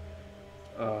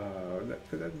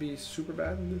 Could that be super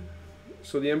bad?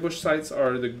 So the ambush sites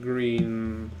are the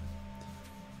green,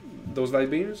 those light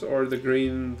beams, or the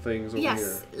green things over here?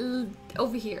 Yes,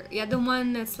 over here. Yeah, the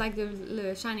one that's like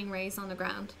the shining rays on the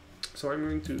ground. So I'm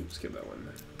going to skip that one.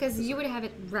 Because you would have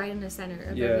it right in the center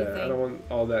of everything. Yeah, I don't want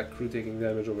all that crew taking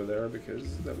damage over there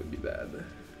because that would be bad.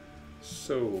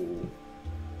 So,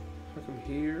 if I come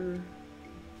here...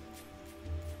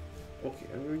 Okay,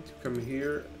 I'm going to come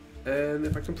here, and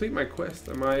if I complete my quest,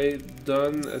 am I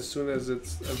done as soon as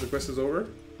the quest is over?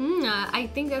 I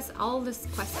think that's all this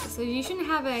quest is. So you shouldn't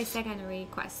have a secondary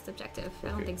quest objective. Okay,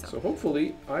 I don't think so. So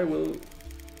hopefully I will...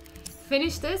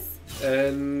 finish this?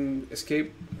 And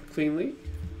escape cleanly.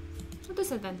 No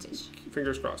disadvantage.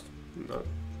 Fingers crossed. Not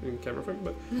in camera frame,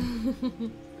 but...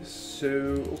 So,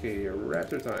 okay,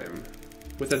 raptor time.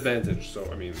 With advantage, so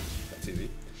I mean, that's easy.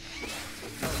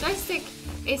 Joystick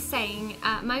is saying,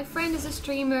 my friend is a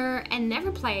streamer and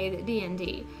never played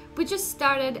D&D. We just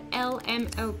started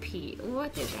LMOP.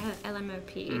 What is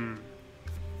LMOP?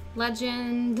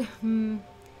 Legend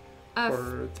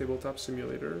or Tabletop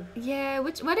Simulator. Yeah,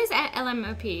 what is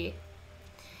LMOP?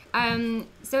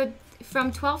 So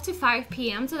from 12 to 5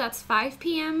 p.m. So that's 5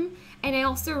 p.m. And I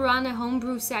also run a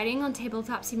homebrew setting on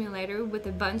Tabletop Simulator with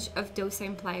a bunch of those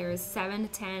same players, 7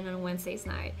 to 10 on Wednesdays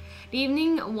night. The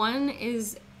evening one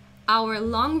is our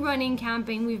long-running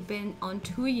campaign. We've been on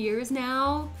 2 years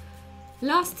now.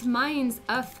 Lost Minds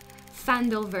of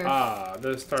Phandelver. Ah,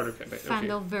 the starter campaign.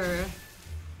 Phandelver.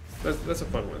 Okay. That's a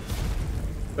fun one.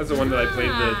 That's the one that I played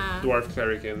the Dwarf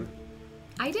Cleric in.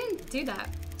 I didn't do that.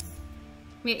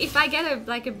 I mean, if I get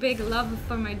a big love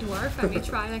for my dwarf, I may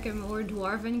try like a more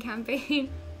dwarven campaign.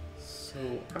 So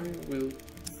I will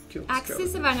kill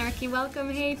Axis of Anarchy, welcome.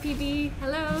 Hey PB,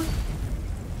 hello.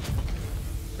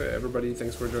 Everybody,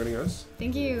 thanks for joining us.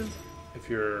 Thank you. If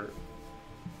you're...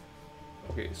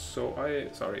 Okay, so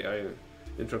Sorry, I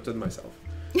interrupted myself.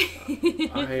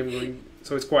 I am going...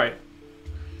 So it's quiet.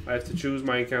 I have to choose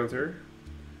my encounter.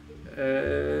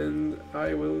 And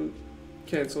I will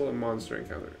cancel a monster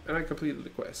encounter. And I completed the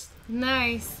quest.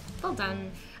 Nice. Well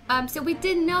done. So we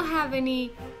did not have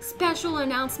any special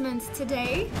announcements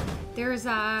today. There's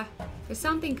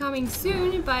something coming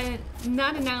soon, but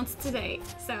not announced today.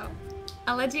 So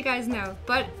I'll let you guys know.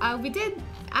 But we did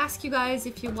ask you guys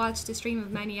if you watched the stream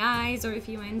of Many Eyes or if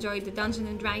you enjoyed the Dungeons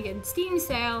and Dragons Steam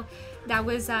sale that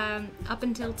was up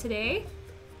until today.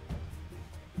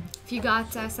 If you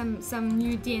got some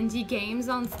new D&D games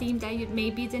on Steam that you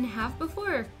maybe didn't have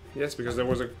before. Yes, because there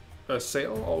was a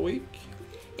sale all week.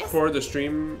 Yes. For the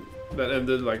stream that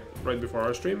ended like right before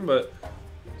our stream, but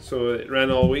so it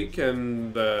ran all week,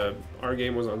 and our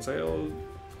game was on sale.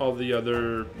 All the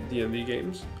other D&D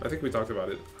games, I think we talked about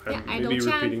it. Yeah, Idle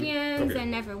Champions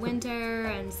and Neverwinter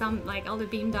and some like all the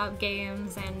Beamed Up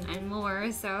games and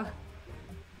more. So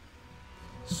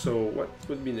what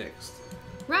would be next?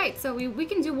 Right, so we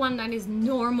can do one that is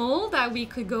normal, that we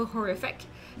could go horrific.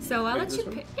 So I'll let you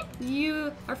pick. Yeah,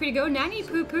 you are free to go. Nanny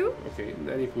Poo Poo. Okay,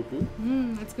 Nanny Poo Poo.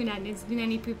 Let's do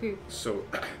Nanny Poo Poo. So,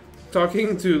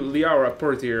 talking to Liara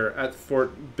Portier at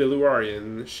Fort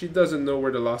Beluarian, she doesn't know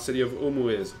where the lost city of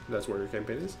Omu is. That's where your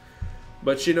campaign is.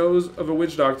 But she knows of a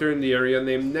witch doctor in the area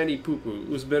named Nanny Poo Poo,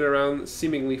 who's been around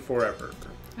seemingly forever.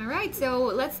 Alright, so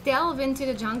let's delve into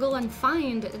the jungle and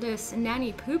find this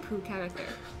Nanny Poo Poo character.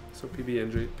 So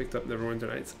PB&J picked up Neverwinter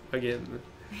Nights again.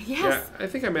 Yes. Yeah, I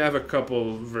think I may have a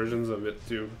couple versions of it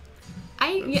too.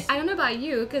 I don't know about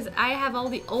you, because I have all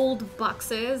the old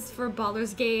boxes for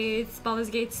Baldur's Gates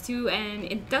 2, and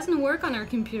it doesn't work on our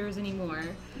computers anymore.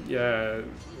 Yeah,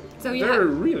 so they're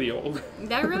really old.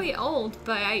 They're really old,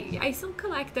 but I still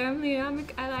collect them. You know,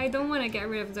 I don't want to get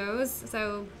rid of those.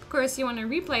 So of course, you want to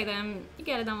replay them. You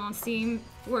get it on Steam.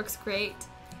 Works great,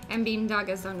 and Beam Dog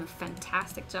has done a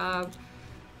fantastic job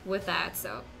with that.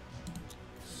 So,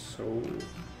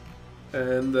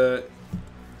 and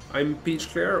I'm Peach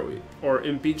Claire, or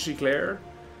Impeachy Claire.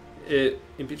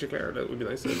 Impeachy Claire, that would be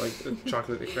nice, like a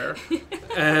chocolate eclair.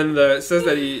 And says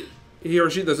that he or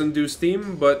she doesn't do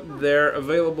Steam, but they're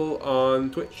available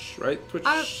on Twitch, right? Twitch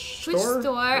Store? Twitch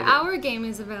Store. Okay. Our game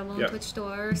is available on Twitch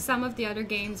Store. Some of the other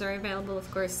games are available, of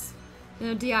course,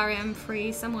 DRM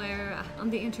free somewhere on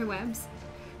the interwebs.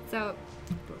 So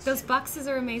those boxes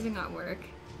are amazing artwork.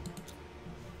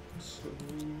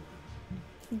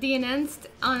 The enhanced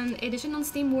edition on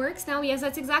Steam works now. Yes,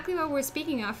 that's exactly what we're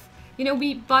speaking of. You know,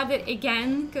 we bought it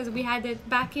again because we had it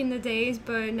back in the days,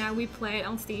 but now we play it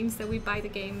on Steam, so we buy the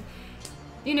game,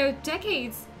 you know,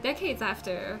 decades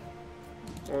after.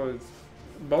 Well,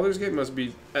 Baldur's Gate must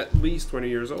be at least 20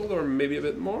 years old, or maybe a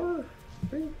bit more. I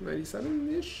think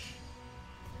 97-ish.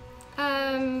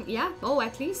 Yeah. Oh,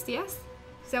 at least, yes.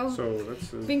 So that's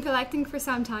been collecting for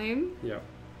some time. Yeah.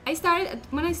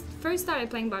 When I first started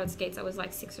playing Baldur's Gate, I was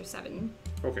like 6 or 7.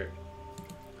 Okay.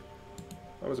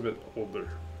 I was a bit older.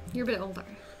 You're a bit older.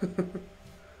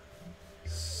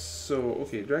 So,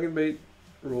 okay, Dragonbait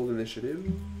rolled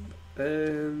initiative,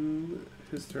 and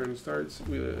his turn starts.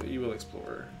 You will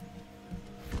explore.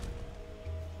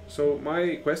 So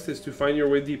my quest is to find your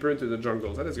way deeper into the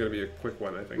jungles. That is going to be a quick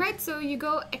one, I think. Right, so you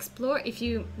go explore. If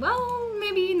you, well,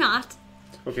 maybe not.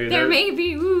 Okay, there may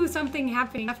be something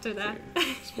happening after that.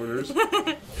 Okay. Spoilers.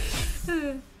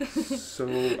 So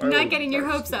not getting your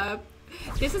hopes up.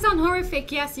 This is on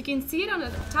horrific. Yes, you can see it on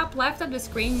the top left of the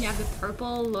screen. You have the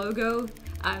purple logo.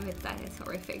 That is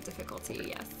horrific difficulty.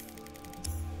 Yes.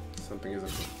 Something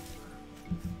isn't.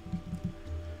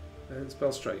 And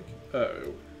spell strike.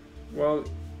 Well,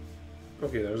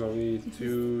 okay. There's only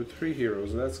 3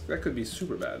 heroes. That could be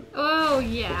super bad. Oh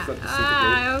yeah.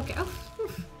 Okay. Oh.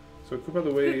 So Koopa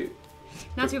the Way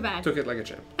not too bad. Took it like a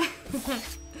champ.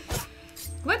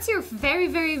 What's your very,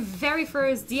 very, very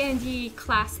first D&D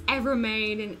class ever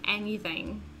made in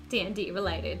anything D&D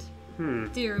related? Do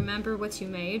you remember what you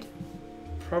made?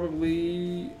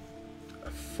 Probably a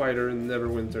fighter in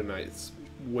Neverwinter Nights,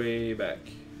 way back.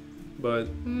 But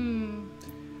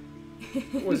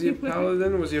was he a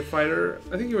paladin? Was he a fighter?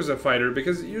 I think he was a fighter,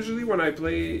 because usually when I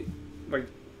play like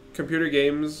computer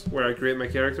games where I create my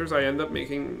characters, I end up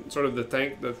making sort of the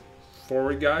tank, the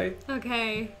forward guy.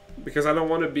 Okay. Because I don't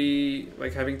want to be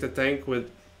like having to tank with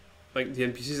like the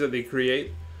NPCs that they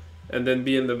create and then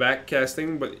be in the back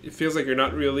casting, but it feels like you're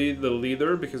not really the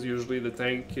leader, because usually the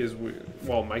tank is,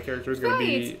 well, my character is going to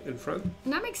be in front.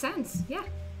 That makes sense, yeah.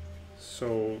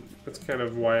 So that's kind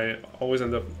of why I always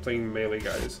end up playing melee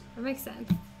guys. That makes sense.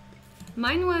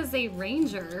 Mine was a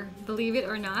ranger, believe it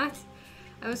or not.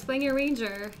 I was playing a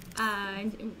ranger.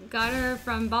 Got her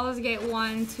from Baldur's Gate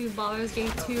 1 to Baldur's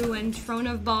Gate 2 and Throne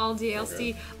of Ball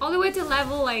DLC, all the way to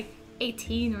level like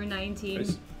 18 or 19.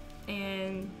 Nice.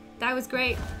 And that was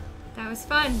great. That was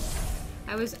fun.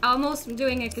 I was almost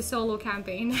doing like a solo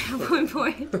campaign at one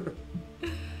point.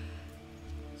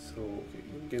 So, okay,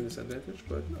 gain disadvantage,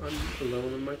 but I'm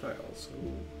alone on my tile, so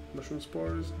mushroom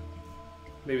spores,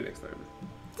 maybe next time.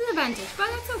 Disadvantage, but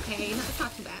that's okay. It's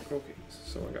not too bad. Okay,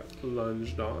 so I got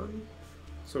lunged on.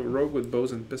 So rogue with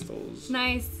bows and pistols.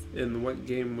 Nice. In what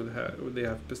game would they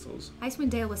have pistols? Icewind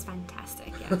Dale was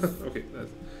fantastic, yes. Okay.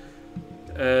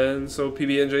 And so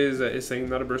PB&J is saying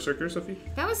not a Berserker, Sophie?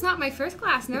 That was not my first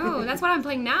class, no. That's what I'm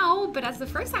playing now, but that's the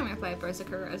first time I played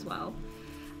Berserker as well.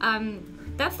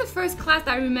 That's the first class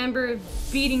that I remember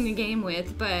beating the game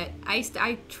with, but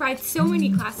I tried so many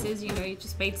classes, you know, you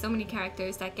just made so many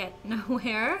characters that get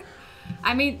nowhere.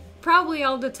 I made probably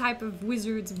all the type of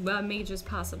wizards, mages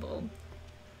possible.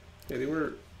 Yeah, they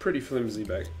were pretty flimsy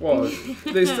back. Well,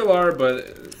 they still are,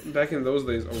 but back in those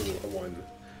days, a 1.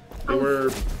 They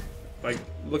were, like,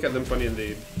 look at them funny and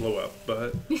they blow up,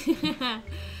 but...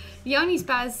 Yoni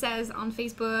Spaz says on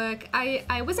Facebook,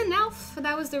 I was an elf,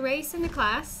 that was the race in the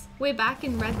class, way back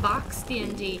in Red Box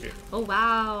D&D. Okay. Oh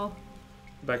wow.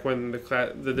 Back when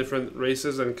the different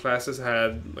races and classes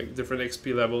had like different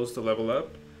XP levels to level up,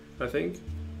 I think.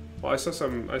 Well, I saw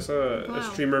a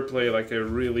streamer play like a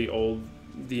really old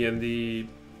D&D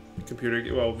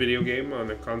video game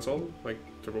on a console, like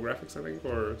TurboGrafx I think,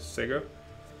 or Sega.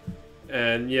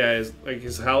 And yeah,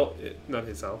 his elf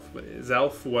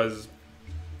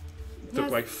took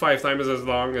like 5 times as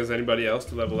long as anybody else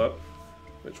to level up,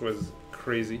 which was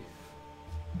crazy.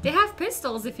 They have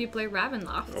pistols if you play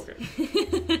Ravenloft.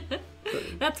 Okay.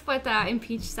 That's what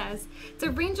Impeach says. The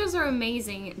Rangers are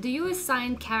amazing. Do you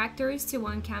assign characters to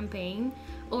one campaign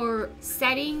or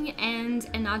setting and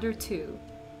another 2?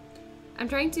 I'm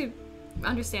trying to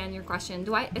understand your question.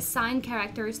 Do I assign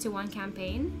characters to one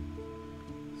campaign?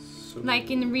 So like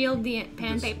in real pen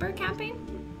and paper campaign?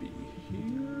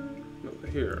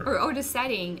 Here. Or the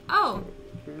setting. Oh.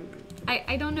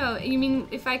 I don't know. You mean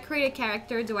if I create a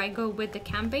character, do I go with the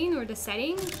campaign or the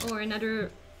setting or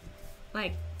another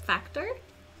like factor?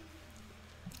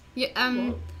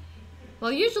 Yeah,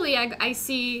 well usually I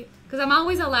see, because I'm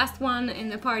always the last one in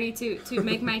the party to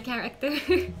make my character.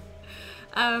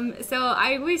 So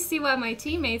I always see what my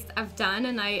teammates have done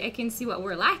and I can see what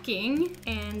we're lacking,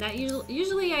 and that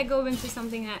usually I go into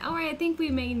something that, alright, I think we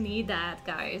may need that,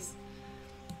 guys.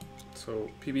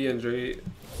 So PB&J,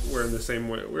 we're on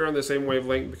the same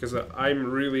wavelength because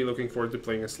I'm really looking forward to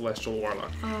playing a Celestial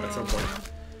Warlock at some point.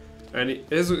 And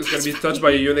it's going to be touched by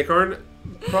a unicorn.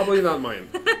 Probably not mine,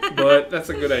 but that's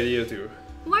a good idea too.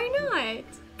 Why not?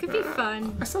 Could be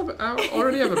fun. I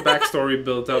already have a backstory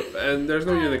built up, and there's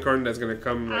no unicorn that's going to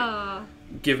come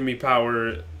give me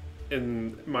power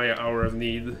in my hour of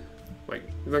need. Like,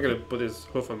 he's not going to put his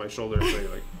hoof on my shoulder and say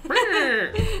like,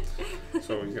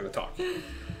 so he's going to talk.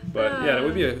 But yeah, that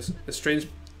would be a strange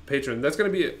patron. That's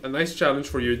going to be a nice challenge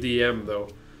for your DM though,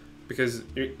 because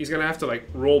he's going to have to like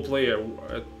role play a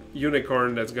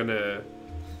unicorn that's going to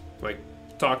like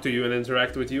talk to you and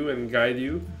interact with you and guide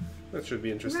you. That should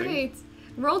be interesting. Right.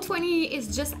 Roll20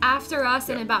 is just after us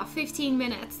in about 15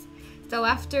 minutes. So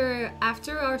after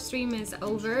our stream is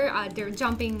over, they're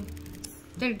jumping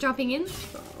in.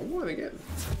 What again?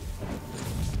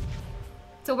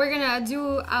 So we're gonna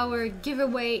do our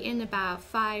giveaway in about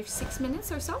 5-6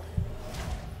 minutes or so.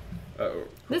 Uh-oh.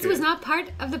 This was not part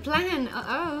of the plan.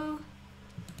 Uh-oh.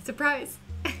 Surprise.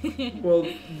 Well,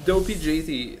 Dopey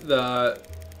JT,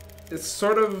 it's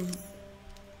sort of,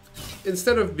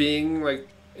 instead of being like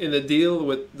in a deal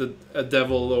with a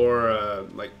devil or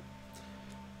like,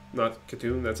 not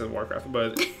Cthulhu, that's in Warcraft,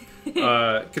 but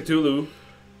Cthulhu,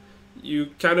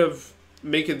 you kind of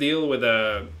make a deal with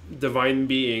a divine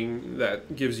being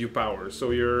that gives you power. So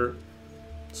you're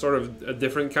sort of a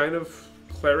different kind of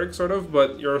cleric, sort of,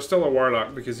 but you're still a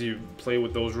warlock because you play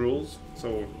with those rules.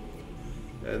 So,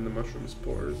 and the mushroom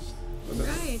spores.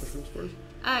 Right. Mushroom spores.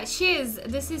 Shiz,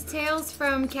 this is Tales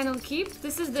from Candlekeep.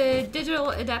 This is the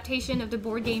digital adaptation of the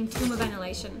board game Tomb of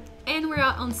Annihilation. And we're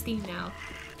out on Steam now.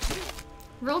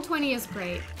 Roll20 is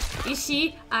great.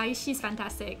 Ishi's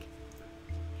fantastic.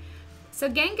 So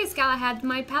Genghis Galahad,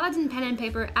 my paladin pen and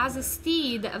paper as a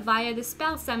steed via the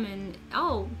spell summon.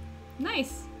 Oh,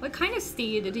 nice. What kind of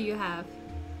steed do you have?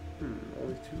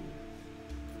 Only 2.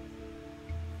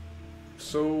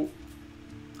 So,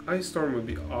 Ice Storm would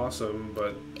be awesome,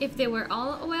 but... If they were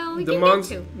all, well, we can get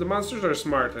 2. The monsters are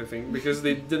smart, I think, because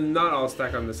they did not all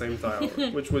stack on the same tile,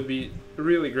 which would be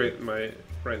really great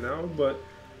right now, but...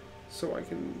 So I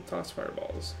can toss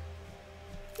fireballs.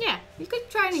 Yeah, you could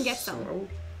try and get some. I'll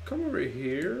come over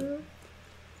here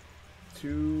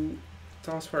to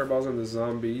toss fireballs on the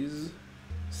zombies.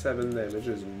 7 damage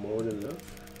is more than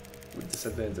enough. With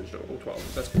disadvantage though,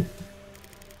 12. That's cool.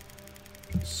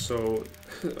 So,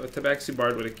 a Tabaxi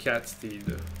Bard with a cat steed.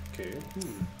 Okay.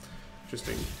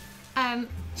 Interesting.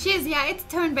 Shiz, yeah, it's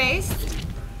turn-based.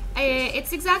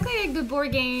 It's exactly like the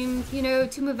board game, you know,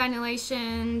 Tomb of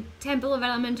Annihilation, Temple of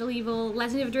Elemental Evil,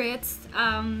 Legend of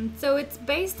Drizzt. So it's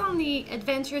based on the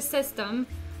adventure system.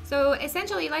 So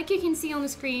essentially, like you can see on the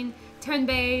screen,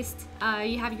 turn-based.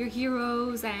 You have your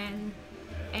heroes and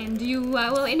you.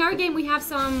 Well, in our game we have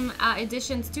some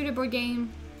additions to the board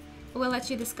game. We'll let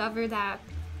you discover that.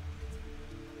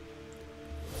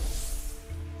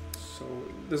 So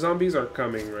the zombies are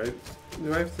coming, right?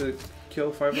 Do I have to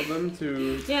kill 5 of them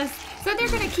to... Yes, so they're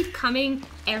gonna keep coming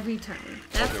every turn.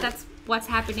 That's what's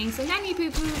happening. So Nanny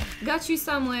Poo Poo got you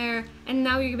somewhere and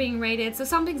now you're being raided. So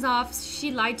something's off,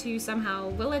 she lied to you somehow.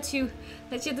 We'll let you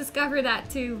discover that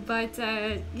too, but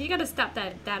you gotta stop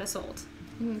that assault.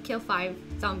 You can kill 5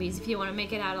 zombies if you want to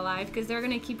make it out alive, because they're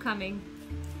gonna keep coming.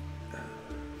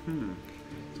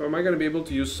 So am I gonna be able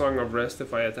to use Song of Rest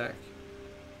if I attack?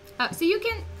 So you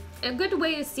can... A good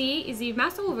way to see is you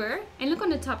mouse over and look on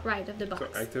the top right of the box.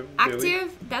 So active,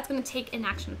 active, that's going to take an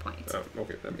action point. Oh,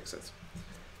 okay, that makes sense.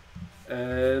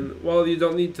 And, well, you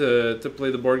don't need to play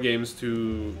the board games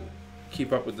to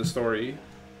keep up with the story.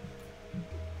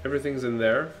 Everything's in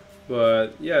there.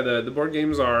 But, yeah, the board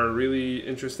games are really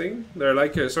interesting. They're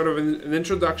like a sort of an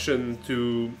introduction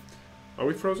to... Are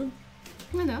we frozen?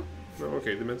 No, no. No,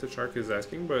 okay, the Demented Shark is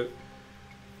asking, but...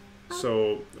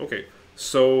 So, okay.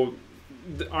 So...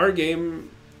 Our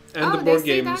game and the board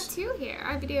games. Oh, they say that too here.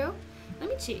 Our video. Let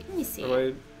me cheat. Let me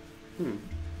see.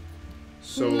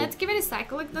 So let's give it a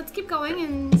cycle. Let's keep going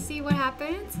and see what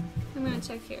happens. I'm gonna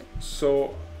check here.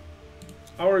 So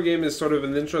our game is sort of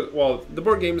an intro. Well, the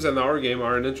board games and our game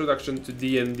are an introduction to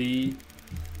D&D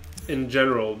in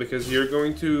general, because you're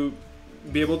going to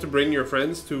be able to bring your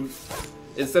friends to.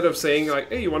 Instead of saying like,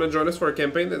 "Hey, you want to join us for a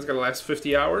campaign that's gonna last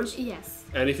 50 hours?" Yes.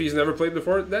 And if he's never played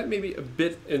before, that may be a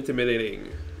bit intimidating.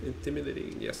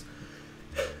 Intimidating, yes.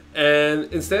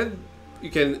 And instead, you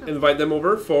can invite them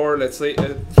over for, let's say,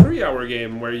 a 3-hour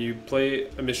game where you play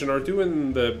a mission or 2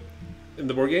 in the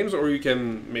board games, or you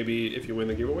can maybe, if you win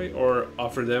the giveaway, or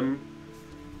offer them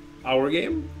our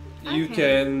game.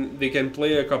 Okay. They can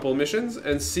play a couple missions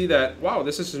and see that, wow,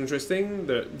 this is interesting.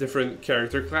 The different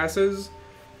character classes.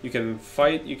 You can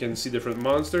fight. You can see different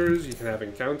monsters. You can have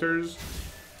encounters.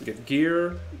 Get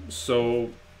gear, so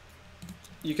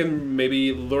you can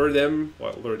maybe lure them,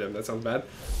 that sounds bad,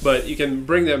 but you can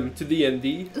bring them to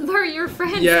D&D. Lure your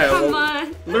friends, yeah, come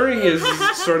on. Luring is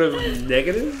sort of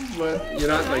negative, but you're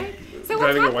not like so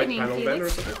driving a white Felix? panel van or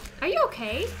something. Are you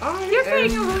okay? You're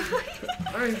feeling overrun.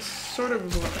 I sort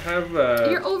of have...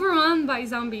 You're overrun by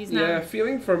zombies now. Yeah,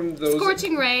 feeling from those...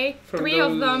 Scorching Ray, 3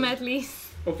 of them at least.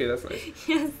 Okay, that's nice.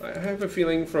 Yes. I have a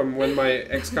feeling from when my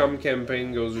XCOM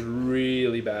campaign goes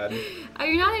really bad. Oh,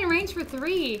 you're not in range for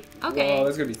 3. Okay. Well,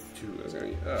 that's gonna be 2. That's gonna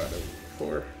be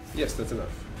 4. Yes, that's enough.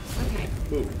 Okay.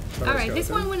 Boom. Alright, this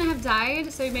one wouldn't have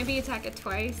died, so maybe attack it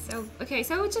twice. So okay,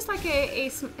 so it's just like a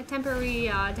temporary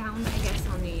down, I guess,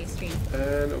 on the stream.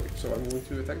 And okay, so I'm going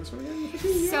to attack this one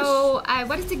again. So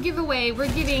what is the giveaway?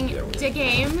 We're giving the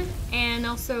game and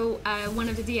also one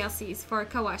of the DLCs for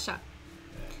Kawasha.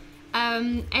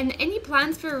 And any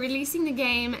plans for releasing the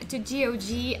game to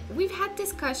GOG? We've had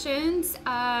discussions,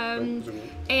 and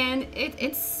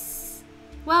it's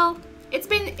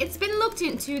been looked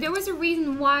into. There was a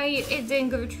reason why it didn't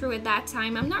go through at that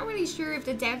time. I'm not really sure if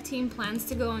the dev team plans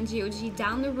to go on GOG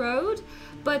down the road,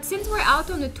 but since we're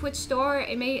out on the Twitch store,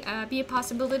 it may be a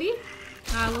possibility.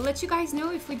 We'll let you guys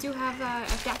know if we do have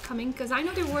that coming, because I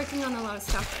know they're working on a lot of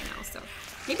stuff right now, so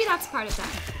maybe that's part of that.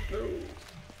 No,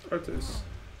 Artis.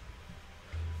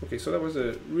 Okay, so that was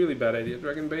a really bad idea,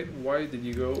 Dragonbait. Why did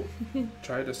you go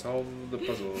try to solve the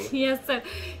puzzle? Yes,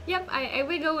 yep, I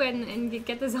will go and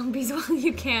get the zombies while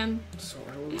you can. So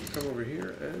I will come over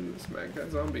here and smack that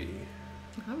zombie.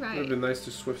 Alright. It would have been nice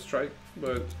to Swift Strike,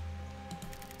 but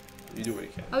you do what you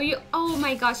can. Oh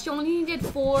my gosh, you only needed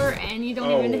 4 and you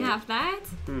don't even have that?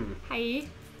 Hi.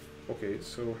 Okay,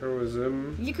 so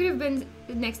heroism. You could have been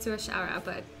next to a Shara,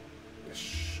 but...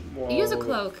 Well, use a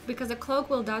cloak, because a cloak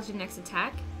will dodge the next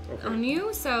attack on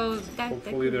you, so that...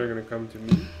 Hopefully they're gonna come to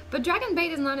me. But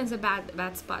Dragonbait is not in a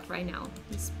bad spot right now.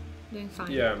 He's doing fine.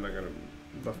 Yeah, I'm not gonna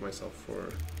buff myself for...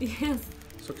 Yes.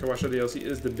 So Kawasha DLC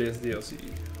is the best DLC.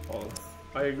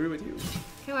 I agree with you.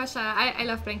 Kawasha, I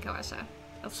love playing Kawasha.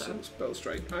 Also. So Spell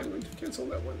Strike, I'm going to cancel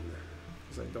that one,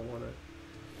 because I don't wanna...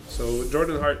 So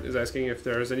Jordan Hart is asking if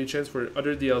there is any chance for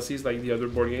other DLCs like the other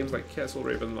board games, like Castle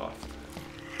Ravenloft.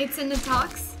 It's in the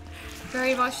talks,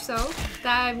 very much so.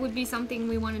 That would be something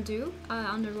we want to do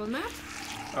on the roadmap.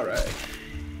 Alright.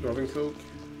 Dwarven Cloak,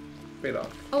 paid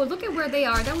off. Oh, look at where they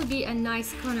are. That would be a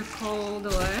nice kind of cold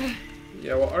or...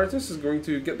 Yeah, well, Artis is going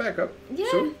to get back up.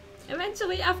 Yeah. So,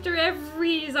 Eventually, after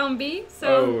every zombie. So.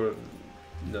 Oh,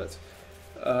 nuts.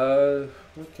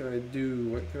 What can I do?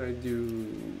 What can I do?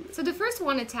 So the first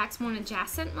one attacks one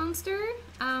adjacent monster,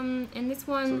 and this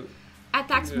one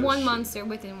attacks one monster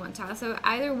within one tile. So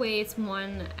either way, it's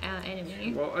one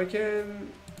enemy. Well, I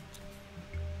can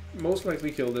most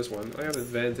likely kill this one. I have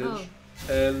advantage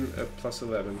and a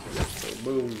 +11 to it. So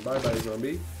boom, bye bye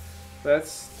zombie.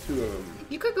 That's 2 of them.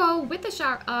 You could go with the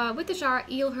shower,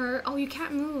 heal her. Oh, you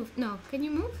can't move. No, can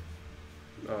you move?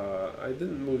 I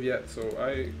didn't move yet, so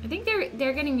I think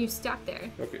they're getting you stuck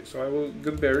there. Okay, so I will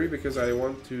good berry because I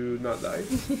want to not die.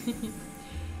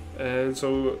 And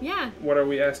so, what are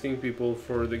we asking people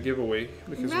for the giveaway?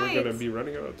 Because we're gonna be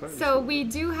running out of time. So we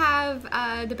do have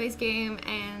the base game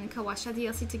and Kawasha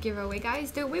DLC to give away,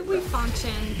 guys. The way we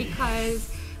function,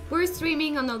 because we're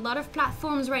streaming on a lot of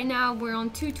platforms right now. We're on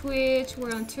 2 Twitch,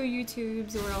 we're on 2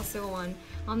 YouTubes, we're also on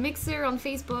Mixer, on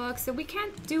Facebook, so we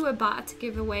can't do a bot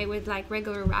giveaway with like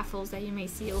regular raffles that you may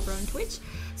see over on Twitch.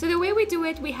 So the way we do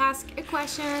it, we ask a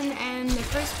question, and the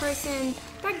first person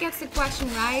that gets the question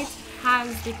right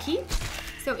has the key.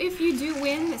 So if you do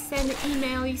win, send an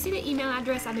email. You see the email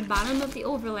address at the bottom of the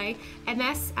overlay,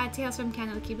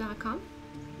 ms@talesfromcandlekeep.com.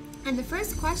 And the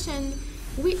first question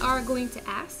we are going to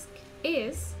ask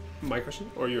is... My question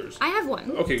or yours? I have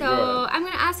one. Okay, so I'm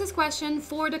going to ask this question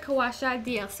for the Kawasha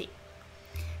DLC.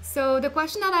 So the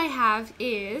question that I have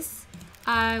is,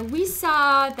 we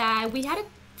saw that we had a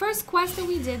first quest that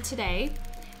we did today.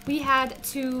 We had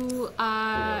to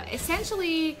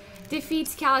essentially defeat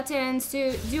skeletons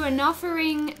to do an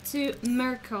offering to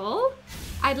Miracle.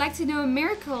 I'd like to know,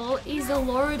 Miracle is a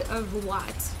lord of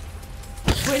what?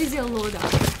 What is he a lord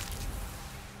of?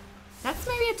 That's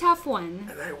maybe a tough one.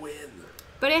 And I win.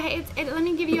 But let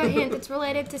me give you a hint. It's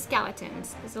related to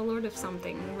skeletons. It's a lord of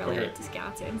something related to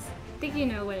skeletons. I think you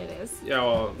know what it is. Yeah,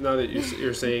 well, now that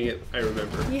you're saying it, I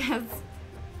remember. Yes.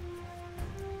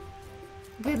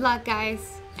 Good luck,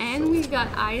 guys. And we've got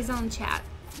eyes on chat.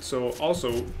 So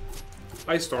also,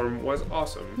 Ice Storm was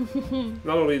awesome.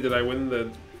 Not only did I win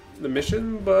the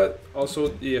mission, but also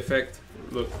the effect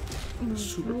looked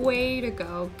super cool. Way to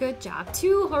go. Good job.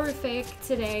 Too horrific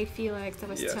today, Felix. That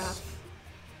was tough.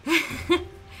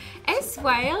 S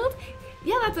Wild?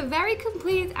 Yeah, that's a very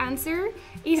complete answer.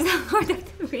 He's the Lord of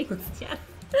the Rings, yes.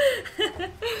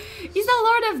 He's the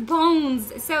Lord of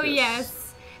Bones. So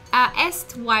yes,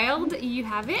 S Wild, you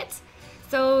have it.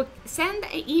 So send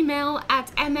an email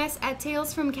at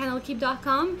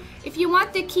ms@talesfromcandlekeep.com. If you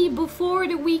want the key before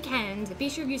the weekend, be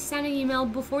sure you send an email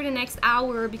before the next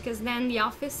hour, because then the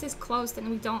office is closed and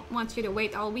we don't want you to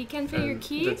wait all weekend for your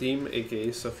key. The team,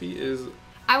 aka Sophie, is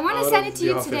I want to send it to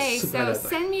you today, so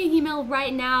send me an email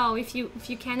right now if you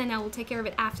can, and I will take care of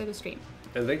it after the stream.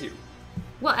 And thank you.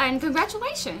 Well, and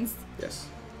congratulations. Yes.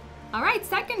 All right,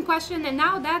 second question, and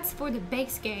now that's for the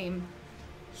base game.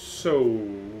 So,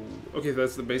 okay,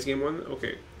 that's the base game one.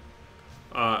 Okay.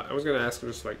 I was gonna ask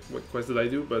just like what quest did I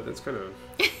do, but that's kind of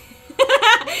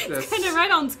that's kind of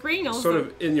right on screen also. Sort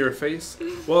of in your face.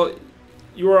 Well,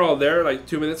 you were all there like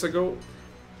 2 minutes ago.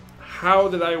 How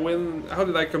did I win? How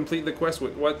did I complete the quest?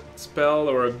 With what spell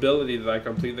or ability did I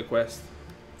complete the quest?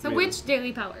 So which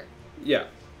daily power? Yeah.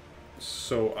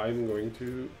 So I'm going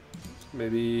to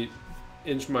maybe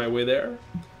inch my way there.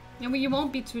 Yeah, well, you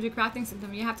won't be through the crafting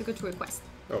system. You have to go through a quest.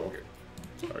 Oh, okay.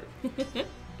 Sorry.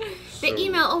 The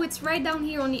email, it's right down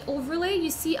here on the overlay.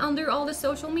 You see under all the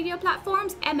social media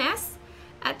platforms,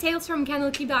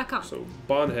 ms@talesfromcandlekeep.com. So,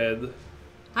 Bonhead.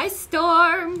 Hi,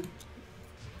 Storm.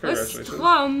 Congratulations.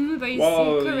 Storm, but you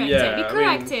see, corrected. Yeah, be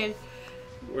corrected.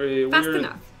 I mean, Fast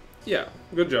enough. Yeah,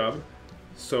 good job.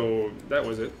 So, that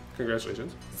was it.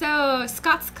 Congratulations. So,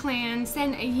 Scott's Clan,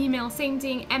 send an email, same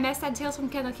thing,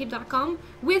 ms@talesfromcandlekeep.com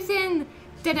within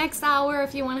the next hour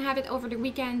if you want to have it over the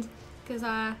weekend, because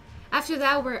after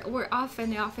that we're off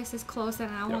and the office is closed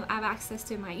and I won't have access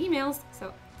to my emails,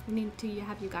 so we need to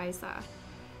have you guys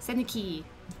send a key.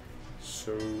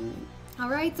 So...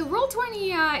 Alright, so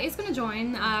Roll20 is going to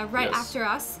join right after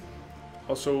us.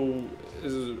 Also,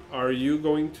 are you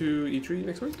going to E3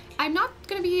 next week? I'm not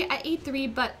going to be at E3,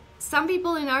 but some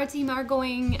people in our team are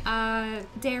going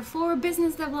there for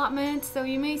business development, so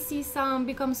you may see some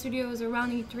Bkom Studios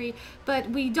around E3, but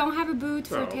we don't have a booth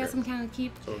for Tales from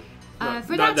Candlekeep. So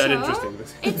for not that show,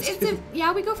 interesting.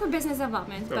 Yeah, we go for business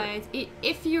development, but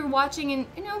if you're watching, and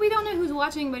we don't know who's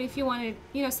watching, but if you want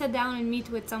to sit down and meet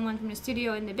with someone from the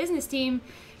studio and the business team,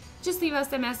 just leave us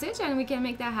the message and we can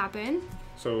make that happen.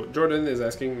 So Jordan is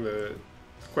asking the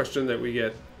question that we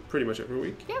get pretty much every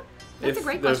week. Yeah, that's a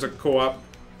great question. If there's a co-op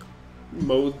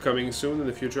mode coming soon in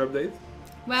the future update?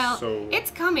 Well, so,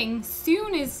 it's coming.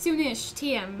 Soon is soonish,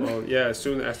 TM. Well, yeah,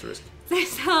 soon asterisk.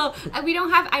 So I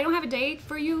don't have a date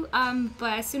for you.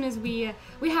 But as soon as we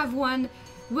have one,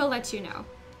 we'll let you know.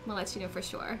 We'll let you know for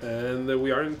sure. And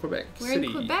we are in Quebec We're City.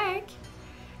 in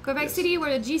Quebec City,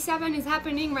 where the G7 is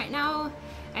happening right now,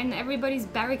 and everybody's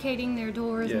barricading their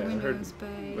doors and windows. But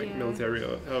military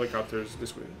helicopters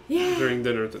this week. Yeah. During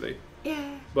dinner today.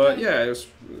 Yeah. But yeah, it's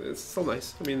still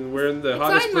nice. I mean, we're in the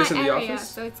hottest place in the office.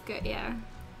 So it's good, yeah.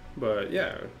 But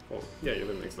yeah, well, yeah, you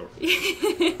live next door.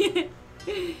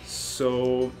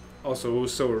 So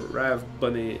Rav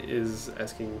Bunny is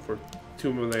asking for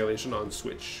Tomb of Annihilation on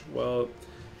Switch. Well,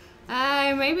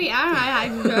 maybe I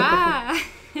don't know.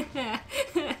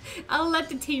 I'll let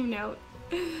the team know.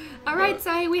 All right,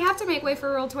 so we have to make way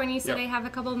for Roll20, so they have a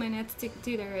couple minutes to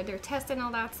do their test and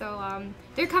all that. So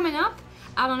they're coming up.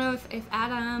 I don't know if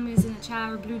Adam is in the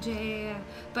chat or Blue Jay,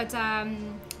 but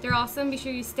they're awesome. Be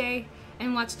sure you stay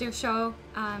and watch their show.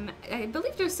 I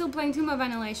believe they're still playing Tomb of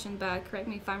Annihilation, but correct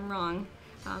me if I'm wrong.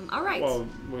 All right. Well,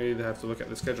 we'd have to look at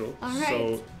the schedule. All right.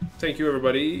 So thank you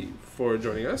everybody for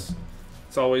joining us.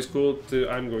 It's always cool to.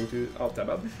 I'll tab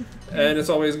up, and it's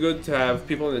always good to have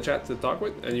people in the chat to talk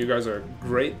with, and you guys are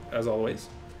great as always.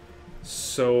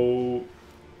 So,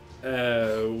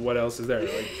 what else is there?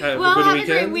 Like, have a good weekend. Have a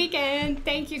great weekend.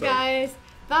 Thank you guys.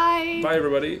 Bye. Bye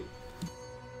everybody.